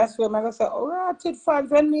something, that's where I'm going to say, oh, right,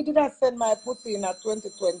 fans, when me did I send my pussy in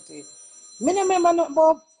 2020? Me no remember nothing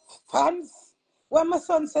about fans. When my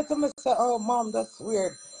son said to me, say, oh, mom, that's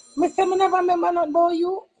weird. Me say, me never remember nothing about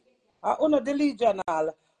you. Uno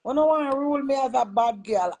delusional. Uno want to rule me as a bad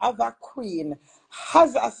girl, as a queen,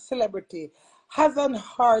 as a celebrity, as an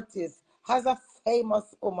artist, as a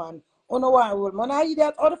famous woman. Uno want to rule me. Uno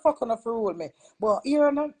idiot, how the fuck uno for rule me? But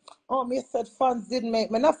here, no, oh, me said fans didn't make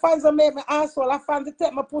me. No fans don't make me asshole. I fans to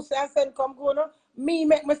take my pussy and send come go, no. Me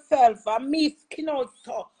make myself, and me skin out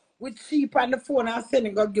so with sheep on the phone and send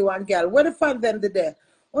it go give one girl. Where the fans them today?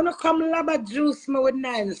 Wanna come laba juice me with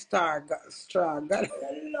 9 star straw.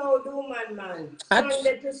 No, do man.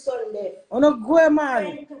 Sunday to Sunday. Wanna go man.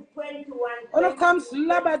 20 to 21. Wanna come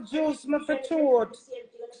laba juice me for truth.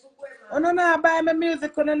 Wanna not buy me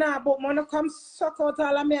music, wanna not, but wanna come suck out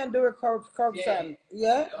all of me and do a corruption.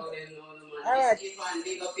 Yeah? Alright. If you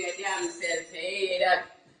dig up your damn self, hey, that.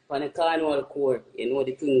 On the carnival court, you know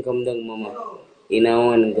the thing come down, mama. In a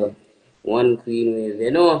one go. One queen wave,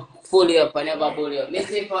 you know, fully up and never bully up.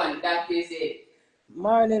 Miss Yvonne, that is it.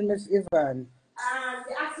 Morning, Miss Yvonne.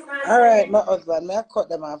 Alright, my husband, may I cut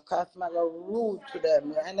them off because I'm rude to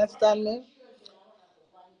them. You understand me?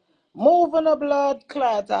 Move on a blood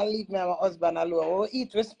clot and leave me and my husband alone. We'll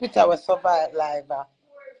eat, we spit, we survive life.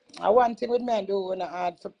 I want thing with me and do not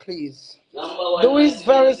hard for please. Do is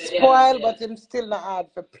very spoiled, but him still not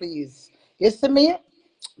hard for please. You see me?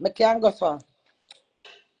 I can't go so.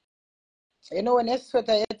 You know when you sweat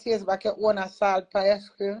your tears back your own salt by your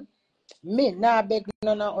screen? Me, nah beg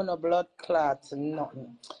none on a blood clot,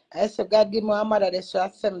 nothing. I said, God give me a mother that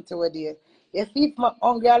shall 70 with you. If eat my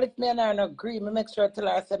hungry, I let me and I agree. Me make sure I tell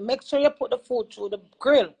her, I said, make sure you put the food through the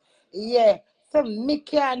grill. Yeah. So me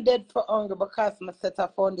can't dead for hunger because I set a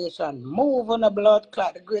foundation. Move on a blood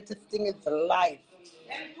clot. The greatest thing is life.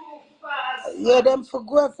 Yeah, them for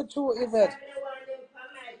go for true is it.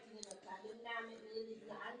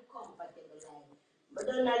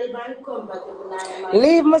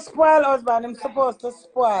 Leave me spoil husband, I'm supposed to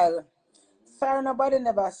spoil. Sorry, nobody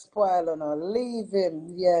never spoil or no. Leave him,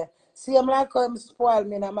 yeah. See, I'm like how him spoil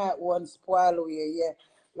me and I might want spoil you, yeah.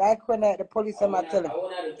 Like when the police them I tell him.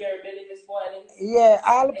 Yeah,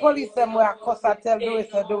 all the police them where I cuss I tell do it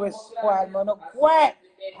spoil me. No, quiet.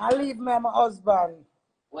 I leave me and my husband.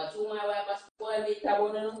 What you my wife spoil me,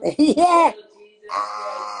 Tabono? Yeah.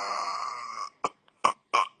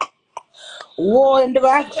 Whoa, in the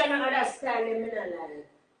back.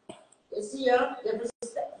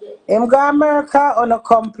 Him go America or no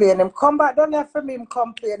complain. Him come back down here for me, him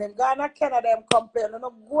complain. Him go to Canada, him complain.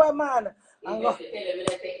 No go man. And go. Tell him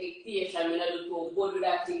that take dictation, I'm not too good with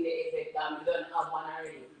that thing, the effect, I don't have one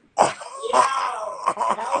already. That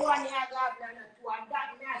one you got to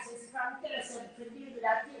adapt message from Telson to deal with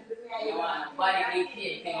that thing for me. You want to buy the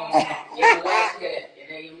thing, you want to tell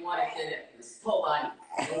it, you want to tell it, it's stubborn.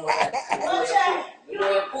 You know that. You know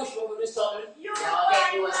you push me with something, you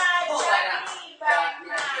get you a stubborn.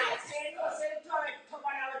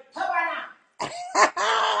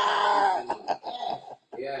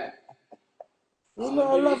 Yeah. You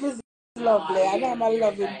know, love is lovely, and I'm a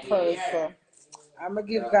loving person. I'm going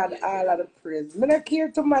to give God all of the praise. I don't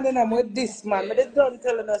care to man, I'm with this man. I don't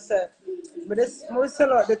tell us, I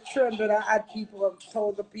sell out the trend that I had people,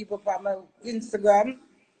 told the people from my Instagram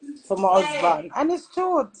for my husband. And it's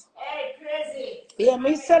truth. Hey, crazy. Yeah,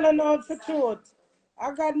 me selling out for truth.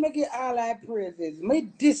 I got me give all I praises.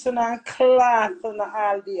 Me dissing and class on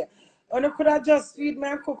all day. And you could have just feed me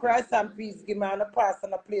and cook rice and peas, give me on a pass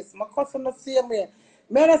on a place. My cousin the same way.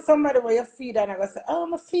 Me and somebody where you feed and I go say,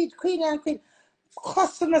 oh, I feed Queenie and Queen.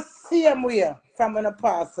 Cousin the same way from in a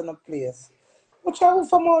pass on a place. Which I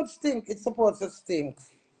from out stink, it's supposed to stink.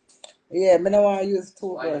 Yeah, me don't want to use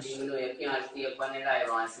toothbrush. You know you can't stay up on the live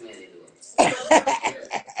and smell it though.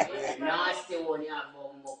 You're nasty one, you have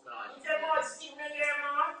more clothes.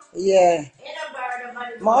 Yeah. You don't borrow the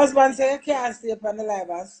money. My husband said you can't stay up on the live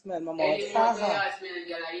and smell my mouth. Any more they ask me and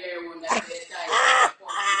get a year one that say the time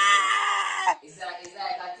it's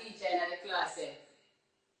like a teacher in the class said,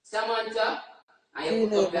 Samantha, and you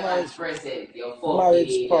put up your hands present, you're fucking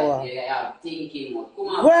idiot, you have thinking mode. Come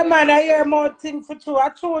on. Well, man, I hear more thing for true. I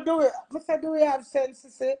true do it. Mr. Do we have sense to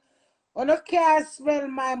say? You no can't smell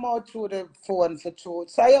my mouth through the phone for true.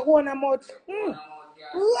 So you own a mouth.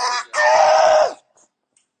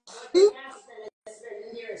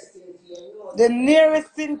 The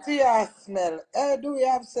nearest thing to your smell. Do we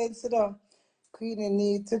have sense to them? Queenie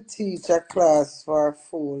need to teach a class for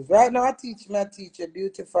fools. Right now I teach a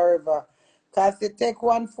beauty forever. Because it take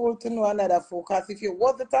one fool to know another fool. Because if you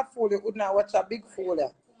wasn't a fool, you would not watch a big fool.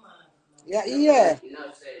 Yeah, yeah.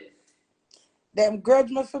 Them grudge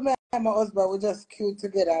me for me and my husband. We just cute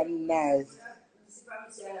together and nice.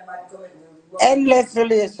 Endless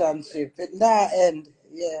relationship. It not end.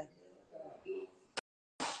 Yeah.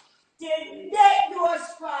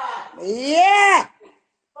 Yeah.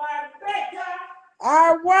 For better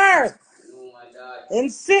Or worse. In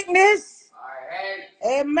sickness.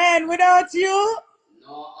 Amen. Without you.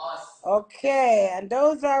 No us. Okay. And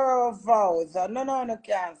those are our vows. No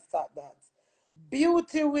can't stop that.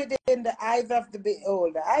 Beauty within the eyes of the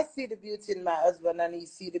beholder. I see the beauty in my husband and he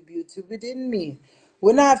see the beauty within me.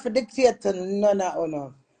 We're not for dictate to none of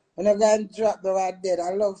us. When I go and drop the right dead,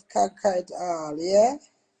 I love conquer it all, yeah?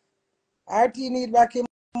 RT need back him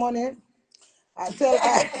money. I tell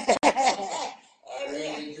every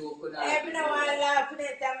now and laugh, I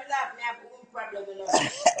have one problem, you know.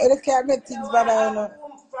 it can't make things better, you know.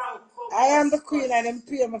 I am the queen and them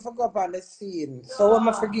pay me for go up on the scene. So when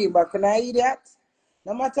I forgive back, can I eat that?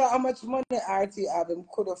 No matter how much money RT have, him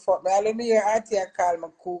could have fucked me. I let me hear RT call me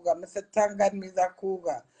cougar. I said, thank God me is a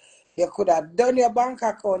cougar. You could have done your bank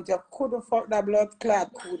account. You could have fucked the blood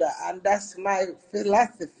clot cougar. And that's my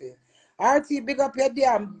philosophy. RT, big up your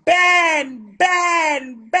damn Ben.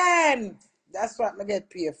 That's what I get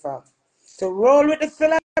paid for. To roll with the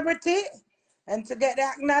celebrity and to get the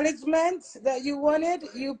acknowledgement that you wanted,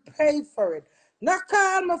 you pay for it. Not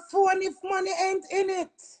call my phone if money ain't in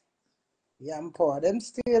it. Yeah, I'm poor. Them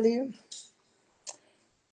steal you.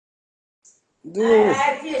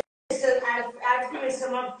 I feel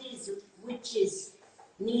some of these witches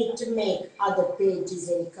need to make other pages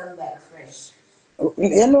and come back fresh.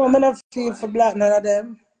 You know, I'm not feel for black none of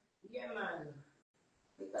them. Yeah,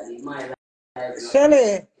 man.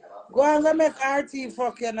 Shelly, go and go make RT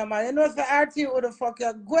fuck you, no man. You know, the RT would fuck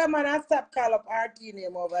you. Go, man, and stop call up RT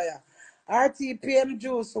name over here. RT pay him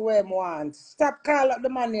juice where him want. Stop call up the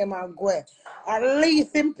man name and go. At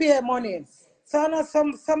least him pay money. So now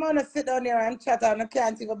someone sit down here and chat and I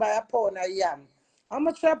can't even buy a pound of yam. How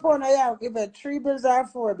much for a pound of yam? Give it 3 bills or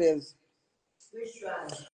 4 bills? Which one?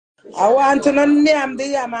 I want to know name the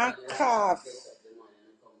yam and cough.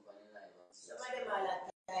 Some of them are like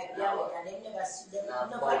Yamid, and they never see them.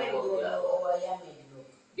 None of them don't know how Yamid look.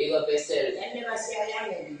 Big up yourself. They never see a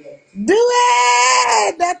Yamid yet. Do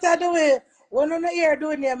it! That's how do it. When on the ear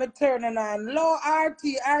doing it, I'm turning on. Low RT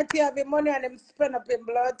have the money and him spend up in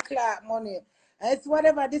blood clot money. And it's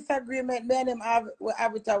whatever disagreement me and him have it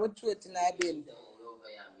with truth in our bill.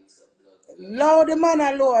 Low the man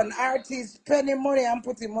alone, RT spending money and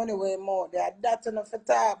putting money way more. That's enough to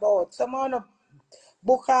talk about. Someone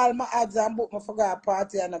book all my ads and book my forgot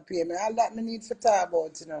party and a pay me. All that me need to talk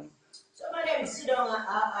about, you know. Some of them sit down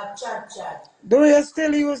and chat. Do you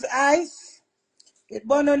still use ice? It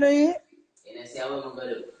burn on you? And I say, what am I going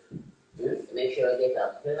to do? Make sure I get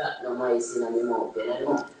up. No more is in my mouth. You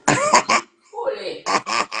know? Holy.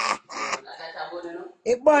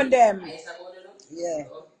 It burn them. Yeah.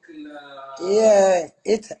 Yeah.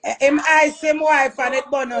 It him ice him wife and it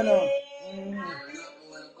burn on him.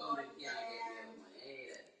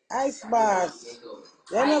 Ice bars.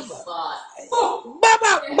 Ice bars.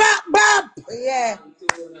 Bop. Yeah.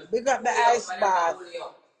 Big up the ice bars.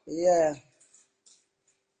 Yeah.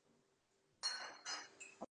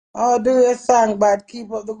 Oh, do your song, but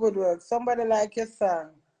keep up the good work. Somebody like your song.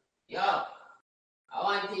 Yo. I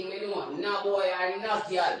want thing me know. No boy or no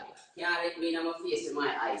girl can't let me in my face with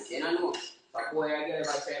my eyes. You know? But boy or girl ever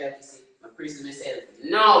try that to see. I prison myself.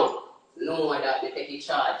 No. No that me take in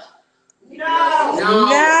charge.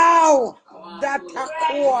 No. That's a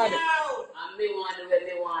cord. And me want to do what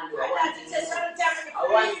me want to do. I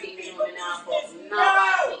want thing me know me now fuck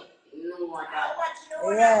nobody. No that.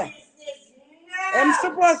 Yeah. I'm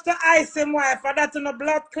supposed to ice him wife, and that's in a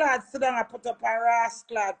blood clot. Sit down and put up a ras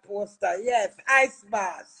clot poster. Yes, ice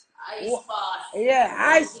bars. Ice bars. Yeah,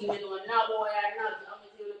 ice bars. No boy or not. I'm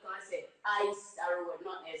going to say ice or what,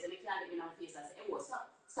 not else. And you can't even on face and say, hey, what's up?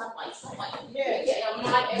 Yes. Yeah, I'm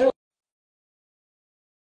not. Do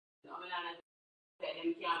No, I'm not.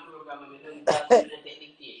 Them can't program me. Don't talk to me. Not take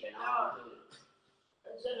dictation.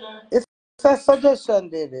 it's a suggestion,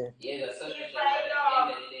 baby. Yeah, the suggestion. But at the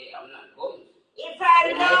end of the day, I'm not going to. If I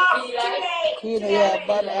When I love feel like, today, Queenie, today you're a I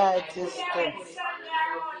bad went artist today too. I went Sunday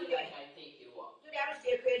or Monday. I take you up. Today I'm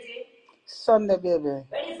still crazy. Sunday, baby.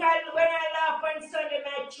 When I laugh on Sunday,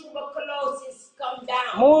 my tuberculosis come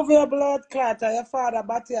down. Move your blood clot or your father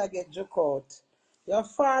body will get juke out. Your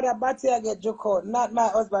father body will get juke out. Not my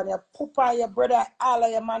husband. Your papa, your brother, all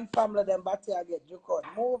of your man family, them body will get juke out.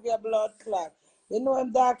 Move your blood clot. You know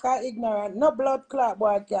him dark and ignorant. No blood clot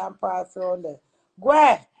boy can pass around there. Go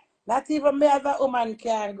ahead. Not even me as a woman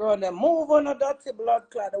can go on there. Move on a dirty blood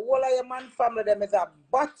clot. The whole of your man family, them is a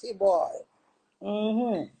body boy.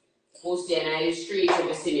 Who stand on the street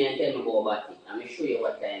to see me and tell me about it? I'm going to show you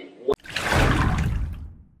what time.